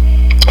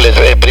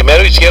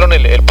 primero hicieron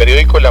el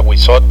periódico El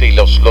Aguizote y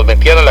los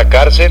metían a la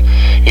cárcel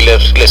y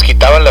les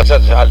quitaban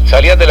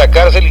salían de la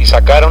cárcel y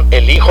sacaron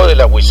el hijo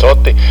del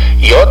Aguizote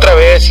y otra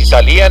vez y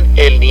salían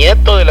el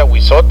nieto del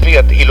Aguizote,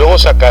 fíjate, y luego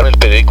sacaron el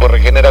periódico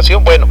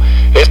Regeneración. Bueno,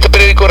 este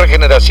periódico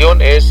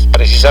Regeneración es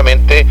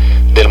precisamente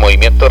del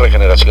Movimiento de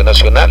Regeneración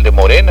Nacional de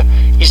Morena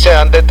y se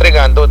anda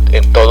entregando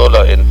en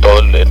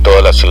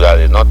todas las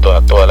ciudades, ¿no?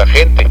 A toda la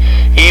gente.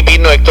 Y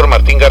vino Héctor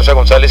Martín Garza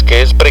González,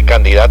 que es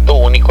precandidato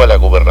único a la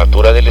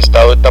gubernatura del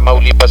estado de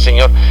Tamaulipas,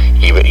 señor,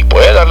 y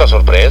puede dar la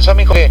sorpresa,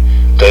 mijo.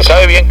 Usted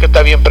sabe bien que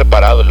está bien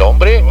preparado el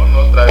hombre.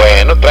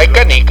 Bueno, trae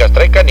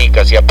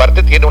canicas y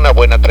aparte tiene una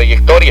buena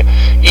trayectoria.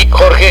 Y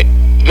Jorge,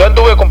 yo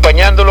anduve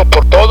acompañándolo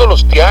por todos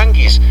los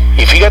tianguis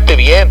y fíjate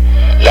bien,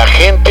 la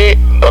gente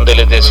donde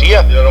les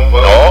decía,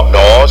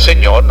 no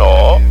señor.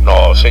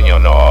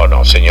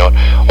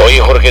 Oye,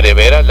 Jorge, de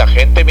veras, la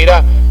gente,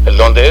 mira,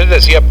 donde él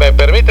decía, me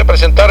permite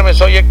presentarme,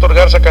 soy Héctor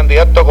Garza,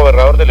 candidato a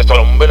gobernador del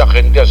estado. Hombre, la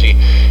gente así,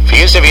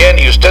 fíjese bien,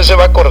 y usted se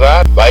va a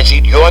acordar, va a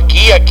decir, yo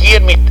aquí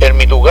en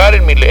mi lugar,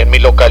 en mi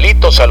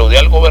localito, saludé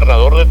al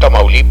gobernador de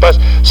Tamaulipas.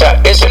 O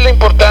sea, esa es la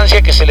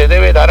importancia que se le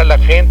debe dar a la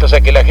gente, o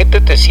sea, que la gente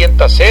te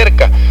sienta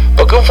cerca,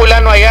 porque un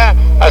fulano allá,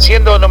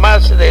 haciendo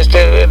nomás,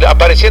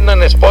 apareciendo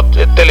en spots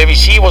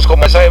televisivos,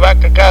 como esa de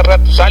vaca, cada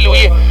rato sale,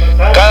 oye,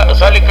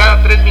 sale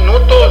cada 3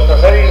 minutos,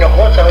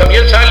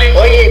 también sale.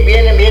 Oye,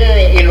 vienen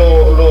y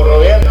lo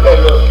rodean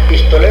con los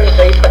pistoleros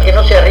ahí para que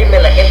no se arrime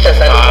la gente a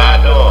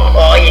saludar.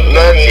 Oye,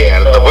 no es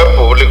cierto, fue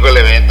público el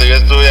evento, yo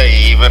estuve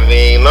ahí,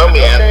 Fermín, no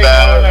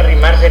mientas.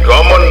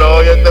 ¿Cómo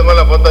no? Yo tengo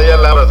la foto allá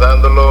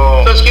abrazándolo.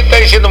 Entonces, ¿quién está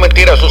diciendo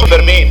mentiras? ¿Sus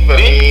Fermín?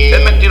 ¿Sí?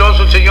 ¿Es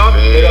mentiroso el señor?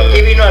 Sí. Pero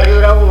aquí vino a Río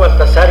Bravo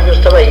Baltasar, yo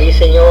estaba ahí,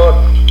 señor.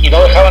 ¿Y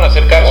no dejaban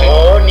acercarse?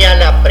 No, ni a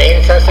la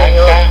prensa,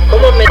 señor.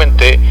 ¿Cómo me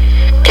comenté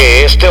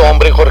que este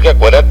hombre, Jorge,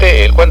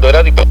 acuérdate, él cuando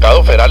era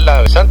diputado federal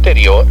la vez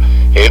anterior,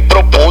 él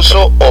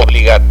propuso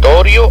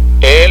obligatorio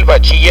el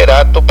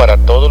bachillerato para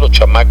todos los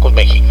chamacos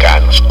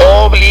mexicanos,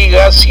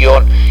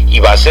 obligación, y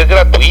va a ser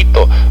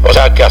gratuito, o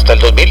sea que hasta el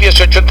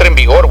 2018 entre en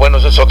vigor. Bueno,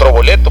 ese es otro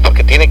boleto,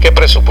 porque tiene que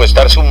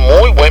presupuestarse un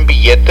muy buen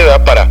billete,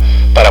 ¿verdad?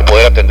 para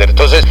poder atender.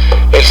 Entonces,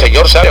 el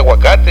señor sabe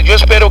aguacate. Yo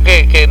espero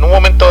que en un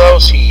momento dado,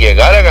 si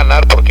llegara a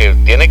ganar, porque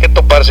tiene que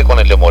toparse con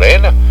el de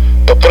Morena,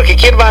 porque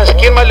 ¿quién más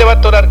le va a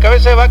atorar?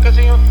 ¿Cabeza de vaca,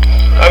 señor?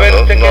 A ver,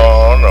 ¿usted qué?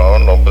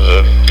 No, pues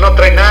no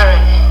trae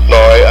nada. No,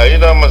 ahí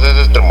nada más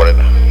es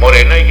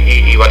Morena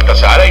y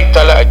Baltasar, ahí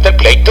está el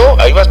pleito,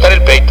 ahí va a estar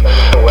el pleito.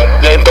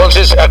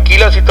 Entonces, aquí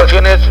la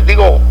situación es,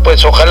 digo,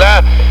 pues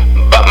ojalá,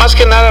 más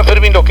que nada,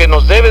 Fermín, lo que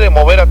nos debe de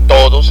mover a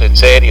todos, en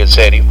serio,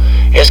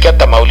 es que a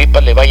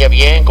Tamaulipas le vaya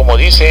bien, como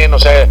dicen, o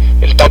sea,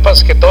 el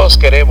Tampas que todos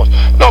queremos.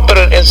 No,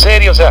 pero en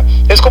serio, o sea,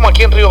 es como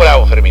aquí en Río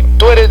Bravo, Fermín,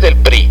 tú eres del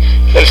PRI,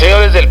 el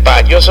señor es del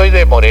PAN, yo soy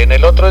de Morena,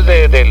 el otro es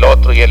del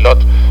otro y el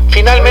otro.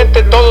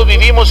 Finalmente todos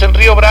vivimos en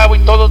Río Bravo y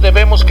todos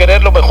debemos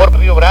querer lo mejor de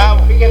Río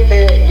Bravo.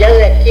 Fíjate, ya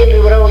de aquí en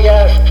Río Bravo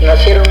ya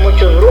nacieron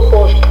muchos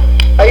brujos.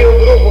 Hay un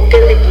brujo que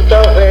es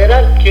diputado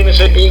federal. ¿Quién es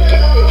él? Y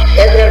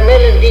Edgar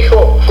Melen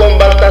dijo, con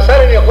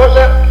Baltasar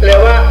Hinojosa le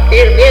va a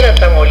ir bien a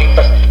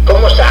Tamaulipas.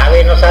 ¿Cómo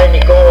sabe? No sabe ni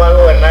cómo va a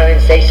gobernar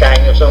en 6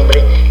 años,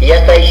 hombre. Y ya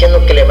está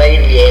diciendo que le va a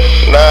ir bien.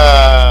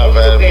 No,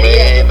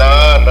 Fermín,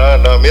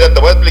 no. Mira,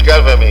 te voy a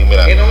explicar, Fermín,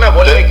 mira. Tiene una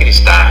bola de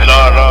cristal.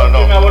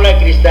 No. Una bola de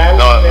cristal.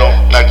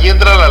 No. Aquí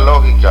entra la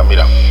lógica,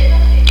 mira.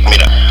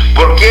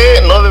 ¿Por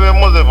qué no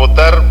debemos de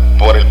votar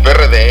por el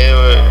PRD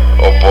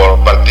o por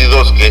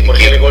partidos que...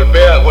 Porque le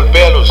golpea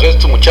a los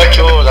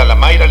muchachos, a la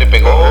Mayra le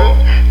pegó.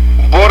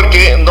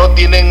 Porque no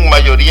tienen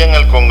mayoría en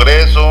el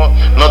Congreso,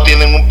 no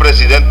tienen un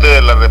presidente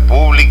de la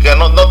República,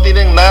 no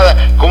tienen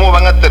nada. ¿Cómo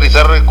van a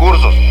aterrizar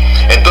recursos?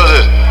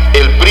 Entonces,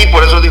 el PRI,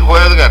 por eso dijo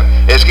Edgar,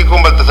 es que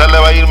con Baltasar le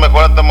va a ir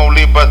mejor a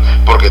Tamaulipas,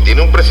 porque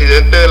tiene un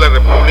presidente de la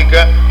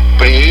República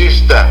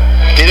priista,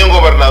 tiene un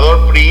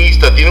gobernador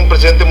priista, tiene un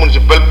presidente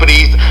municipal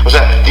priista, o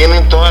sea,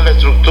 tienen toda la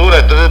estructura,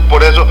 entonces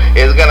por eso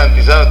es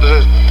garantizado.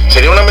 Entonces,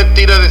 sería una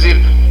mentira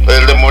decir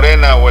el de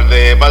Morena o el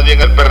de más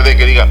bien el PRD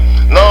que diga,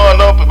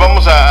 no, pues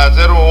vamos a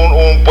hacer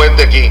un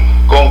puente aquí.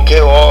 ¿Con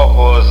qué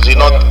ojos? Si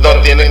no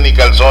tienen ni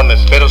calzones.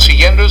 Pero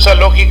siguiendo esa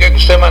lógica que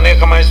usted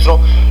maneja, maestro,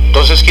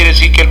 entonces quiere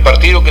decir que el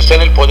partido que está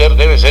en el poder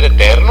debe ser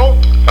eterno.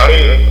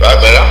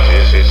 ¿Verdad?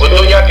 Sí. Pues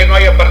no, ya que no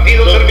haya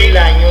partido, 2000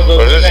 años,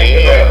 2000 años,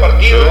 que no haya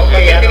partido,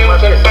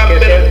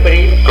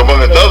 como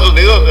en Estados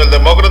Unidos, el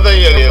demócrata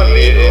y ellos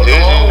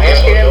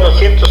tienen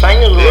 200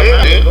 años,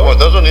 sí, como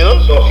Estados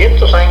Unidos.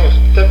 200 años.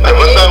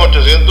 Después están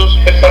 800.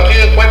 El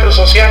Partido Encuentro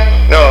Social.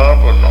 No,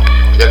 pues no.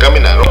 Ya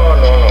caminaron.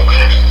 No.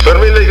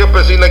 FERMINLEIJA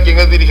Pesina, quien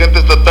es dirigente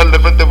estatal de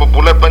Frente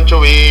Popular Pancho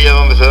Villa,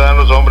 donde se dan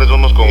los hombres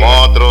unos con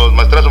otros.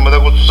 Maestrazo, me da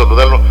gusto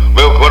saludarlo.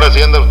 Veo que ahora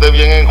sí anda usted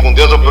bien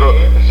enjundioso, pero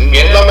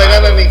no me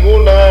gana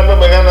ninguna,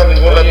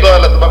 Oye,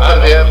 todas las va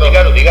perdiendo.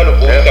 Dígalo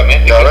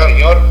públicamente,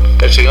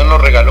 que el señor nos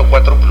regaló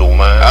 4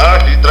 plumas.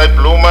 Sí, trae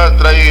plumas,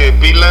 trae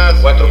pilas.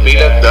 4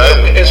 pilas.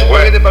 ¿Es un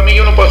juguete para mí y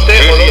uno para usted?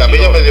 Sí, a mí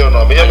ya me dio,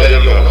 a mí ya me dio.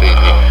 Sí.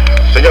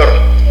 Señor,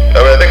 a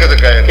ver, déjese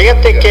caer.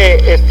 Fíjate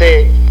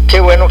que qué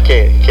bueno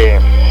que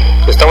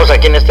estamos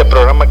aquí en este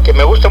programa, que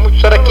me gusta mucho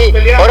estar aquí.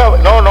 Ahora,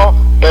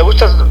 me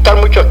gusta estar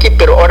mucho aquí,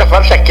 pero ahora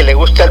falta que le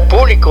guste al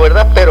público,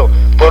 ¿verdad? Pero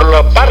por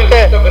la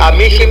parte, a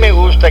mí sí me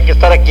gusta que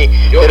estar aquí.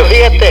 Pero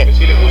fíjate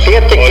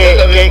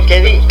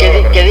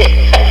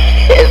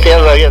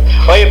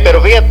oye,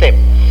 pero fíjate,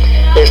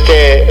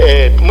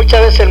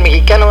 muchas veces el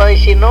mexicano va a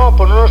decir, no,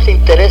 pues no nos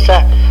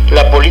interesa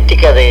la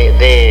política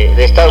de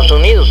Estados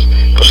Unidos.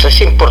 Pues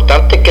es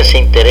importante que se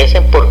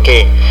interesen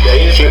porque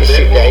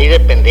de ahí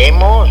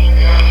dependemos.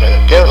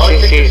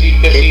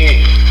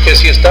 Que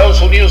si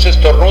Estados Unidos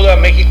estornuda,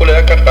 México le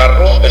da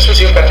catarro. Eso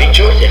siempre ha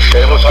dicho.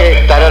 Tenemos que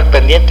estar al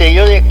pendiente.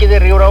 Yo de aquí de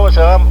Río Bravo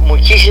se va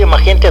muchísima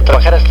gente a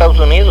trabajar a Estados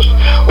Unidos.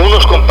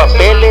 Unos con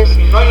papeles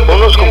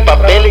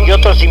y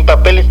otros sin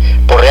papeles.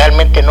 Pues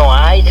realmente no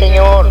hay,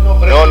 señor.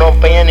 No,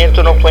 Peña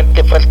Nieto no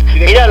fuente falta.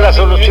 Mira, la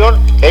solución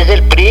es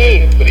del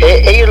PRI.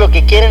 Ellos lo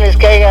que quieren es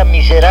que haya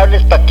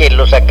miserables para que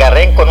los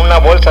acarreen con una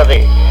bolsa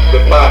de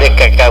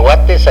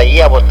cacahuates ahí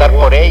a votar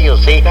por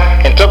ellos, sí.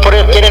 Entonces por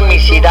eso quieren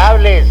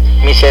miserables.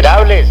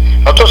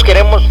 Nosotros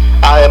queremos,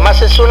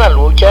 además es una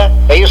lucha,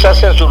 ellos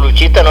hacen su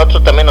luchita,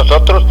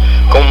 nosotros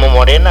como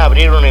Morena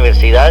abrir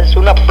universidades.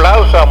 Un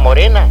aplauso a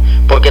Morena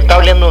porque está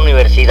abriendo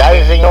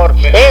universidades, señor.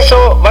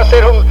 Eso va a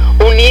ser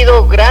un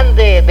nido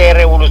grande de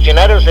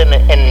revolucionarios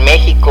en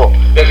México.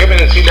 Déjeme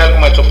decirle algo,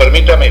 maestro,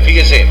 permítame,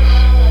 fíjese.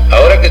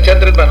 Ahora que esté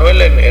Andrés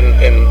Manuel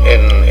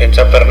en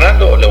San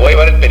Fernando, le voy a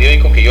llevar el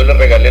periódico que yo le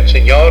regalé al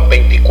señor,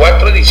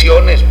 24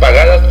 ediciones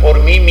pagadas por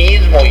mí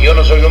mismo, y yo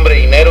no soy hombre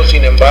de dinero,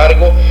 sin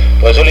embargo,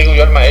 por eso le digo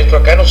yo al maestro,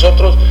 acá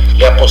nosotros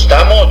le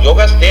apostamos, yo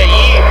gasté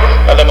allí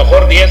a lo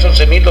mejor 10,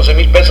 11 mil, 12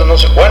 mil pesos, no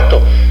sé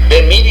cuánto,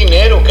 de mi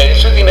dinero, que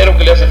ese es dinero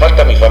que le hace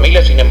falta a mi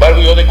familia, sin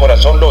embargo yo de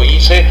corazón lo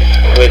hice,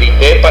 lo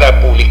edité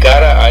para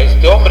publicar a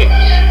este hombre.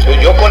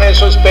 Yo con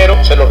eso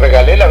espero, se lo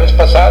regalé la vez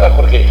pasada,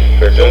 Jorge,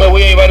 yo me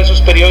voy a llevar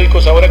esos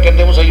periódicos ahora que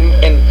andemos ahí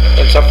en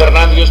San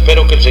Fernando. Yo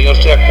espero que el señor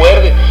se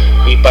acuerde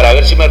y para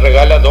ver si me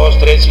regala 2,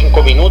 3,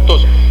 5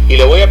 minutos, y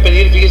le voy a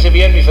pedir, fíjese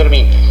bien, mi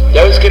Fermín,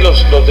 ya ves que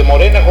los de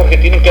Morena, Jorge,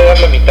 tienen que dar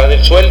la mitad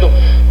del sueldo,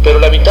 pero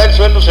la mitad del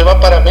sueldo se va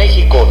para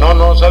México.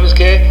 No, ¿sabes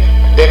qué?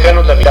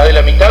 Déjanos la mitad de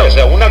la mitad, o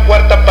sea, una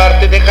cuarta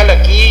parte déjala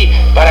aquí.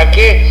 ¿Para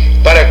qué?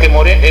 Para que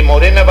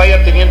Morena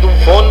vaya teniendo un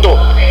fondo,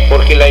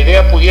 porque la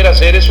idea pudiera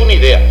ser, es una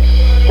idea,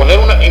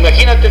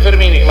 imagínate,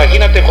 Fermín,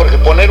 imagínate, Jorge,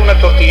 poner una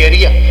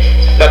tortillería.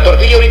 La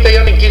tortilla ahorita ya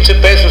anda en 15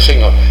 pesos,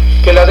 señor.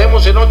 Que la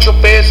demos en 8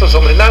 pesos,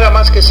 hombre, nada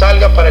más que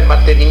salga para el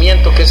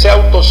mantenimiento, que sea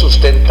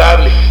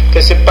autosustentable,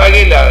 que se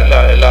pague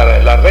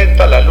la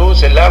renta, la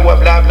luz, el agua,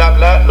 bla, bla,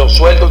 bla, los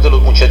sueldos de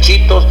los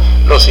muchachitos,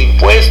 los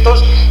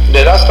impuestos,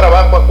 le das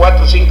trabajo a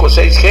 4, 5,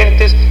 6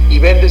 gentes y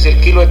vendes el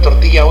kilo de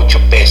tortilla a 8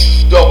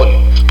 pesos.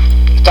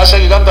 Estás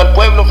ayudando al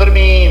pueblo,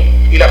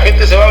 Fermín, y la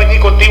gente se va a venir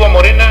contigo a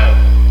Morena.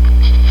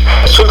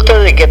 Resulta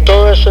de que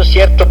todo eso es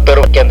cierto,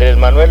 pero que Andrés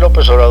Manuel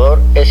López Obrador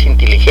es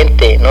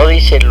inteligente, no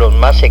dice los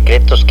más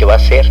secretos que va a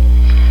hacer,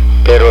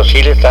 pero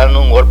sí le está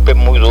dando un golpe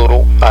muy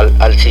duro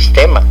al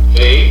sistema.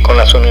 Sí. Con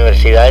las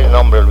universidades, no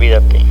hombre,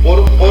 olvídate.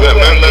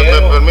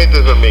 ¿Me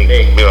permites, Fermín?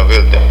 Sí. Mira,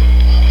 fíjate.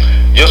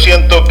 Yo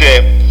siento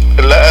que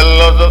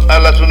a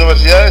las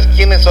universidades,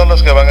 ¿quiénes son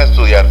los que van a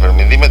estudiar,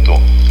 Fermín? Dime tú.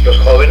 Los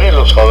jóvenes.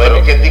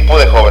 ¿Pero qué tipo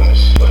de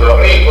jóvenes? Los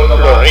ricos,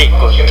 Los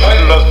ricos.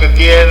 Los que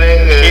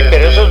tienen... Sí,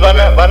 pero esos van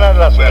a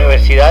las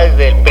universidades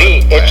del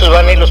PRI, estos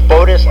van a ir los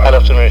pobres a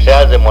las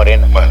universidades de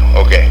Morena. Bueno,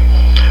 ok.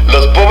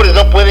 Los pobres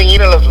no pueden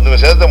ir a las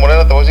universidades de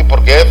Morena, te voy a decir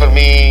por qué,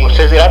 Fermín. Pues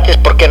es gratis,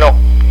 ¿por qué no?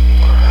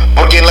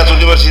 Porque en las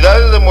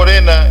universidades de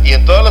Morena y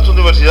en todas las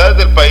universidades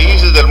del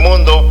país y del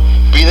mundo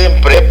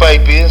piden prepa y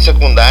piden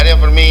secundaria,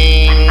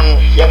 Fermín.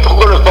 ¿Y a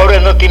poco los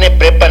pobres no tienen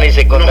prepa ni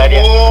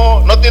secundaria?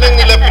 No tienen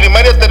ni la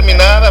primaria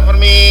terminada,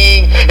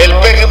 Fermín. El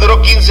peje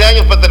duró 15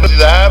 años para terminar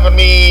la universidad,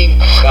 Fermín.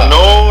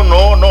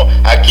 No.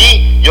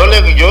 Aquí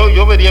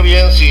yo vería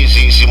bien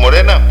si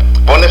Morena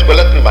pone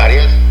escuelas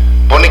primarias,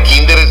 pone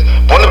kinderes,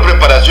 pone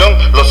preparación,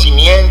 los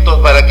cimientos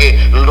para que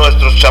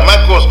nuestros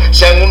chamacos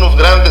sean unos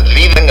grandes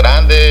líderes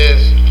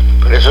grandes.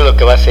 Pero eso es lo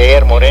que va a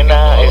hacer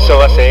Morena, eso lo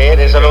va a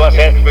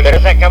hacer. Pero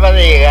eso acaba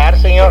de llegar,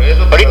 señor.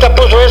 Ahorita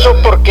puso eso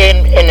porque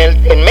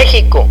en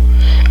México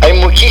hay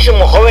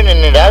muchísimos jóvenes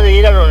en edad de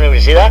ir a la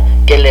universidad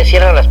que le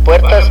cierran las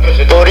puertas.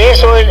 Por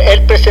eso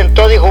él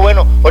presentó, dijo,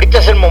 bueno, ahorita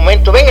es el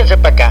momento, vénganse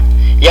para acá.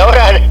 Y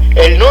ahora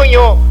el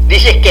Nuño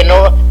dice que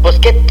no. Pues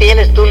 ¿qué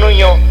tienes tú,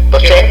 Nuño?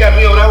 Pues que venga a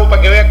Río Bravo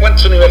para que vea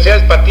cuántas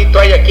universidades patito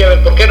hay aquí. A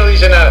ver, ¿por qué no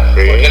dice nada?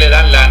 Sí. ¿Por qué le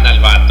dan lana al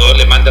vato?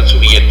 Le mandan su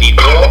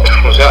billetito.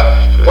 O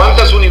sea,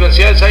 ¿cuántas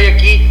universidades hay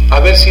aquí? A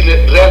ver si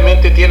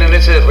realmente tienen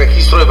ese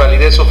registro de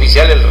validez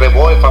oficial, el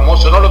REBOE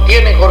famoso. No lo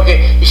tienen,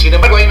 Jorge. Y sin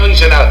embargo ahí no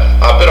dice nada.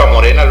 Pero a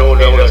Morena luego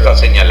lo está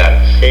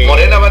señalando. Sí.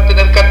 Morena va a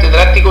tener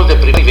catedráticos de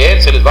primer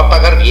nivel, se les va a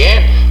pagar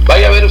bien.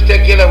 Vaya a ver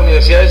usted aquí en la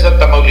Universidad de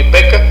Santa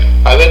Maulipeca,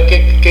 a ver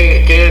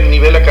qué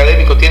nivel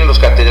académico tienen los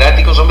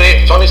catedráticos.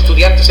 Hombre, son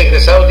estudiantes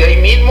egresados de ahí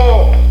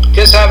mismo.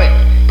 ¿Qué saben?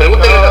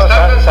 Pregúntenle no, las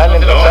tablas.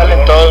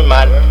 salen todos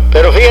mal.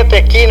 Pero fíjate,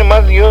 aquí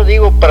nomás yo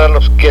digo, para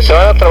los que se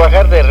van a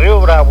trabajar de Río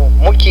Bravo,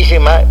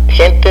 muchísima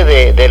gente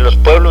de los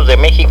pueblos de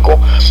México,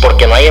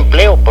 porque no hay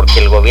empleo, porque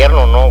el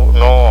gobierno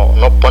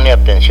no pone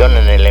atención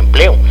en el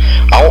empleo.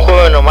 A un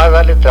joven nomás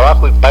dale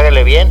trabajo y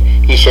págale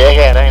bien y se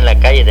deja agarrar en la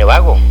calle de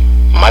vago.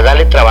 Más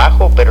dale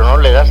trabajo, pero no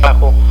le das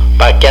trabajo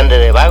para que ande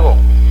de vago.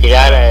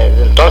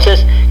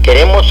 Entonces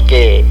queremos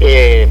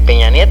que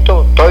Peña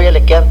Nieto, todavía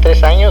le quedan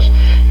 3 años,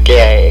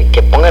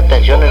 que ponga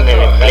atención en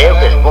el empleo,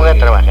 que se ponga a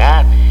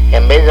trabajar,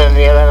 en vez de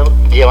andar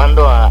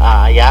llevando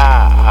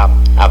allá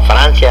a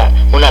Francia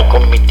una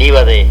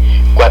comitiva de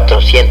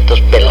 400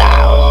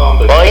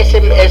 pelados. O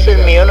esos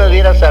millones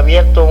hubieras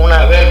abierto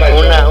una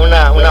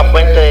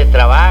fuente de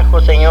trabajo,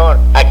 señor.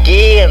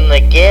 Aquí,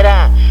 donde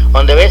quiera,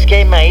 donde ves que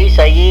hay maíz,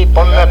 ahí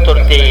pon una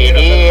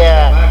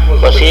tortillería.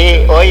 Pues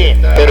sí, oye,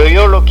 pero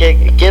yo lo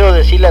que quiero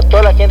decirle a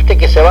toda la gente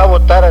que se va a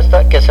votar,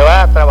 que se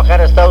va a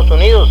trabajar a Estados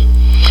Unidos,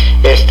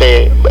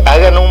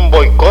 hagan un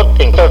boicot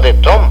en contra de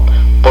Trump,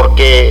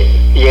 porque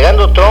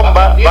llegando Trump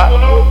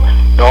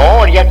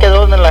no, ya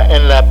quedó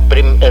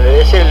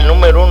es el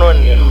número 1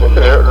 en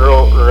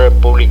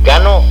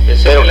republicano,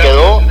 pero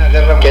quedó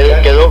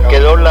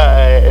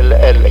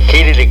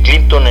Hillary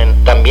Clinton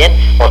también.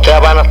 O sea,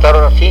 van a estar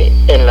ahora sí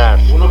en las...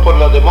 Uno por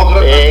los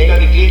demócratas,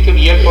 Hillary Clinton,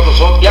 y él por los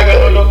otros. ¿Ya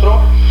ganó el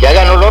otro? Ya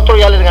ganó el otro,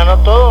 ya les ganó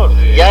a todos.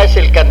 Sí. Ya es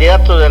el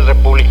candidato del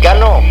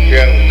republicano.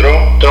 ¿Quién?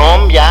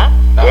 Trump ya.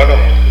 Bueno,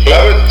 sí.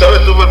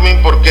 ¿Sabes tú,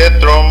 Fermín, por qué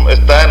Trump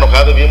está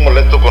enojado y bien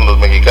molesto con los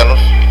mexicanos?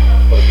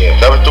 ¿Por qué?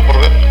 ¿Sabes tú por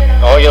qué?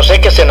 No, yo sé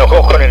que se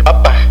enojó con el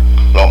Papa.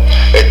 No,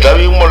 está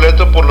bien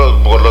molesto por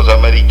los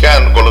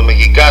americanos, con los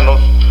mexicanos,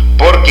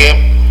 porque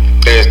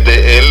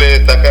él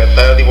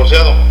está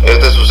divorciado.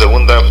 Esta es su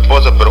segunda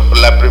esposa, pero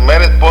la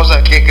primera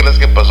esposa, ¿qué crees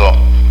que pasó?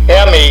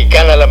 Era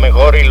mexicana a lo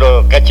mejor y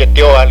lo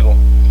cacheteó algo.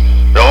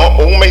 No,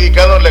 un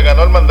mexicano le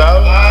ganó el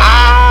mandado.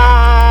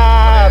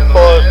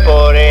 Pues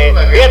por eso.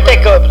 Fíjate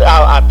que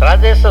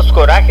atrás de esos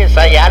corajes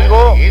hay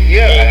algo.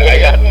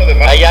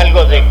 Hay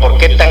algo de por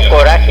qué tan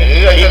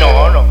coraje. Sí,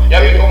 no.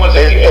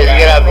 Es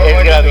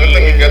grave.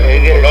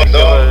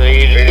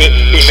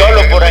 Y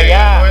solo por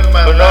allá.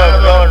 Pues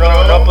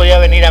no podía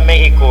venir a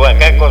México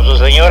acá con su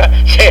señora.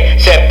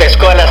 Se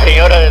pescó a la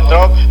señora de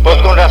Trump. Pues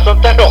con razón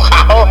está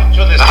enojado.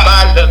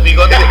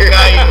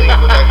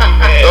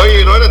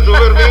 Oye, ¿no eres tú,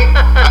 Fermín?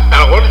 A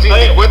lo mejor si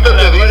ni cuenta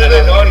te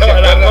dices.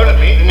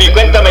 Ni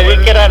cuenta me di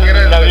que era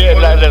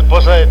la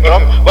esposa de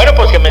Trump. Bueno,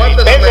 pues que me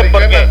dispense,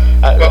 porque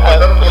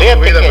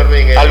fíjate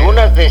que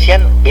algunas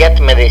decían,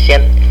 me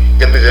decían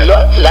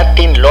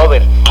Latin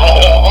lover.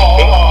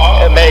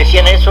 Me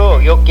decían eso,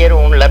 yo quiero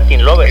un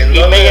Latin lover.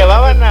 Y me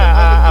llevaban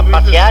a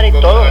pasear y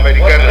todo.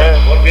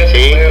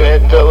 Sí,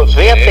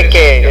 fíjate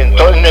que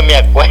entonces no me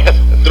acuerdo.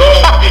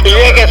 Y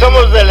bien que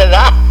somos de la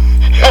edad.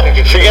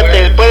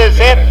 Fíjate, puede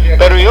ser,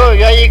 pero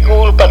yo allí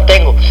culpa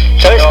tengo.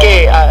 ¿Sabes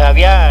que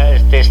había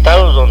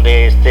estados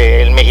donde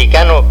el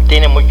mexicano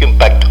tiene mucho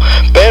impacto?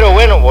 Pero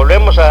bueno,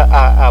 volvemos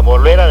a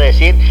volver a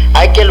decir,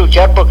 hay que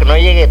luchar porque no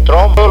llegue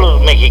Trump. Todos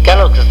los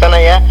mexicanos que están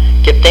allá,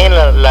 que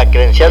tengan la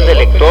credencial de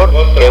elector,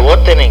 que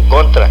voten en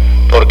contra,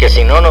 porque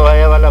si no nos va a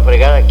llevar la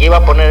fregada. Aquí va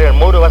a poner el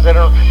muro, va a ser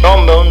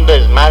un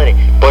desmadre.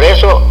 Por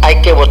eso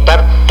hay que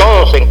votar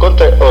todos en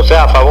contra, o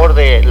sea, a favor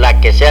de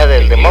la que sea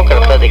del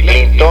demócrata, de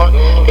Clinton,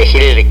 de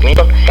Hillary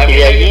Clinton, y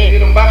de allí.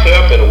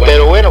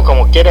 Pero bueno,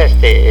 como quiera,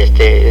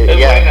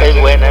 ya es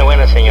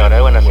buena señora,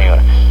 es buena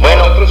señora.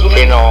 Bueno,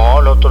 si no,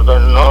 el otro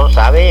no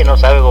sabe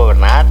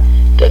gobernar.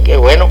 Qué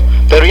bueno,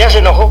 pero ya se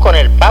enojó con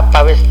el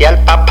Papa, ¿ves? Ya el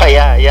Papa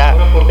ya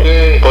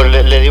pues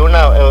le dio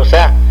o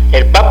sea,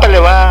 el Papa le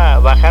va a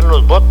bajar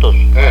los votos,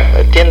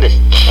 ¿entiendes?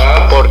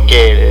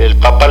 Porque el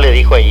Papa le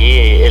dijo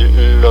allí,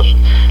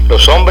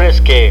 los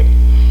hombres que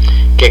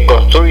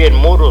construyen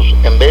muros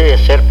en vez de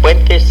hacer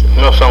puentes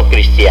no son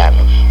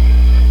cristianos.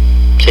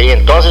 Sí,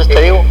 entonces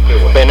te digo,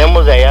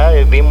 venimos de allá,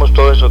 vimos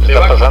todo eso que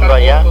está pasando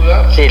allá.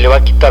 Sí, le va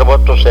a quitar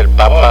votos el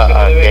Papa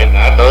a aquel.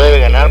 No debe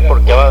ganar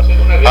porque va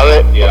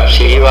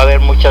a haber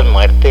muchas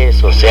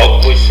muertes, o sea,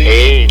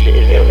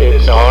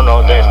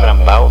 no,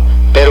 destrampado.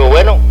 Pero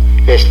bueno,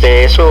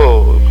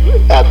 eso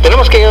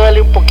tenemos que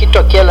ayudarle un poquito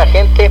aquí a la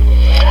gente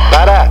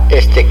para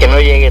que no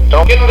llegue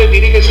Trump. ¿Por qué no le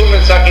diriges un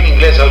mensaje en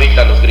inglés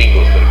ahorita a los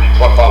gringos,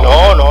 por favor?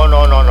 ¿Cómo No.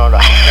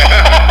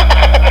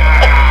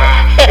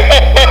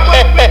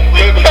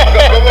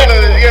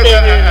 le decías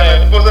a la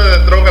esposa de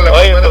Trump?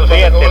 Oye, pues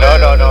fíjate,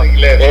 no,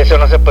 eso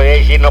no se podía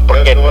decir, no,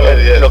 porque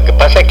lo que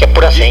pasa es que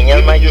puras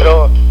señas,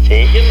 maestro.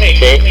 Sí.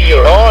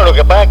 No, lo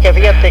que pasa es que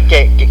fíjate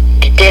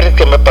 ¿qué quieres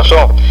que me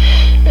pasó?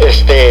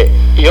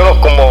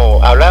 Yo como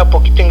hablaba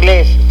poquito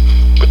inglés,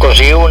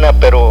 conseguí una,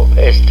 pero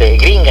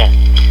gringa,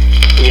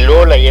 y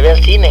luego la llevé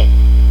al cine,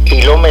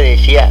 y luego me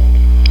decía,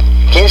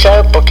 quién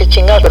sabe por qué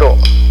chingado, pero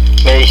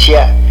me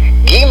decía,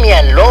 give me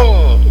a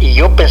long, y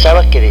yo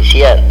pensaba que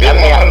decía,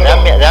 dame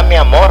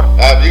amor,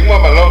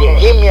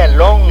 give me a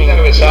long, y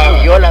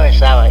yo la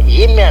besaba,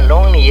 give me a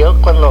long, y yo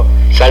cuando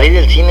salí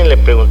del cine le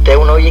pregunté a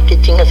uno, oye, ¿qué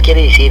chingas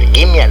quiere decir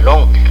give me a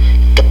long?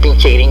 Esta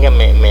pinche gringa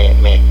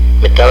me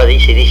estaba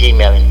dice y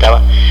me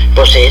aventaba,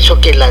 pues eso,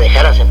 que la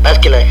dejaras en paz,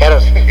 que la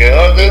dejaras,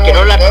 que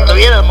no la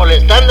estuvieras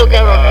molestando,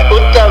 cabrón,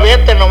 puta,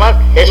 vete nomás,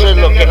 eso es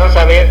lo que no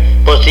sabía.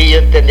 Pues sí, yo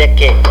entendía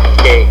que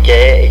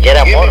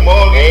era amor.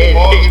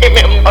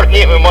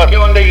 Mi amor. ¿Qué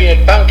onda? ¿Y el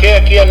PAN qué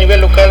aquí a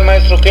nivel local,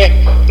 maestro, qué?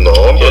 No,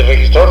 El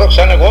registró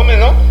Roxana Gómez,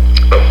 ¿no?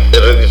 ¿te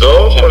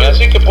revisó? Se me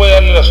hace que puede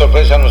darle la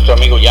sorpresa a nuestro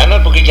amigo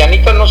Llanas, porque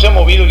Llanita no se ha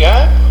movido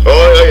ya.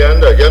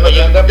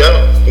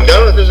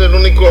 Llanas es el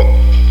único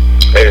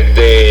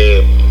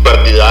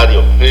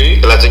partidario.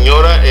 Sí. La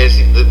señora es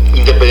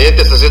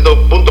independiente hasta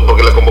cierto punto,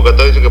 porque la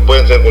convocatoria dice que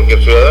pueden ser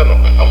cualquier ciudadano.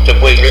 Usted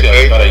puede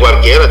ir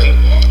cualquiera, sí.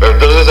 Pero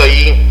entonces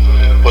ahí,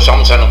 pues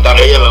vamos a anotar.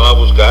 Ella la va a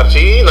buscar,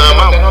 sí, nada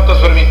más. ¿Te anotas,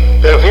 Fermín?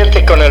 Pero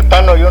fíjate, con el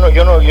PAN yo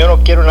no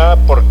quiero nada,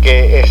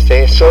 porque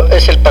eso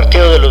es el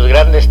partido de los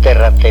grandes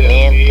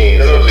terratenientes.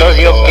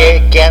 Entonces yo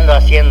qué ando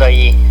haciendo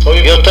allí.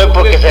 Oye, yo estoy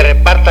porque se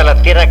reparta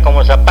la tierra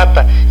como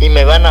Zapata y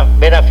me van a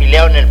ver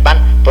afiliado en el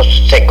PAN, pues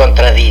se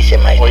contradice,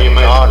 maestro. Oye,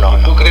 maestro, no.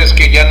 ¿tú crees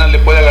que Llanas le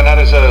puede ganar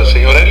a esa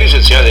señora? Es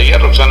licenciada, ella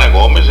Roxana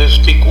Gómez, es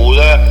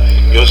picuda.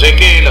 Yo sé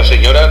que la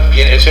señora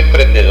es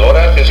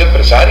emprendedora, es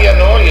empresaria,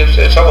 ¿no? Y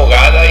es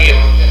abogada y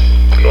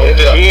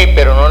Sí,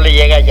 pero no le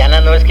llega a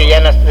Llanas, no es que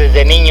Llanas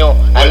desde niño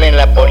anda en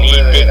la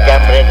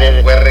política,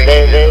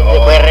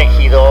 fue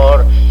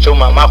regidor, su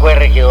mamá fue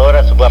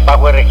regidora, su papá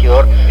fue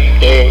regidor,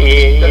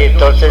 y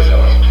entonces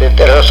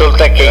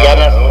resulta que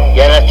Llanas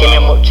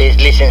es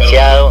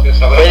licenciado,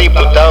 fue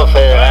diputado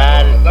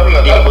federal,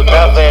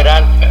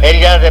 él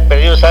ya de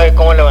perdido sabe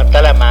cómo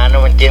levantar la mano,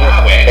 ¿me entiendes?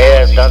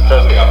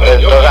 Entonces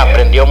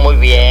aprendió muy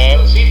bien,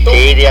 sí,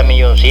 de a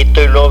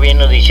milloncito, y luego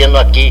vino diciendo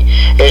aquí,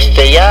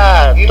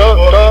 ya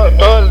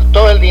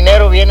todo el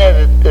dinero viene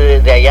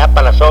de allá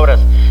para las obras.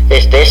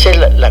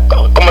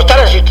 Como está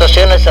la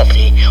situación es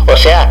así, o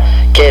sea,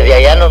 que de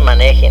allá nos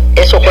manejen.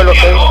 Eso fue lo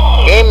que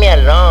give me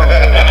along.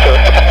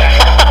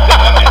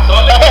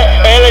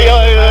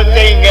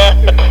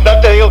 No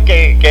te digo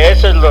que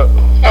eso es lo.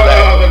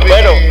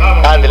 Bueno,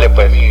 ándele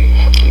pues.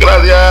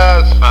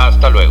 Gracias.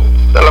 hasta luego.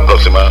 Hasta la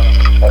próxima.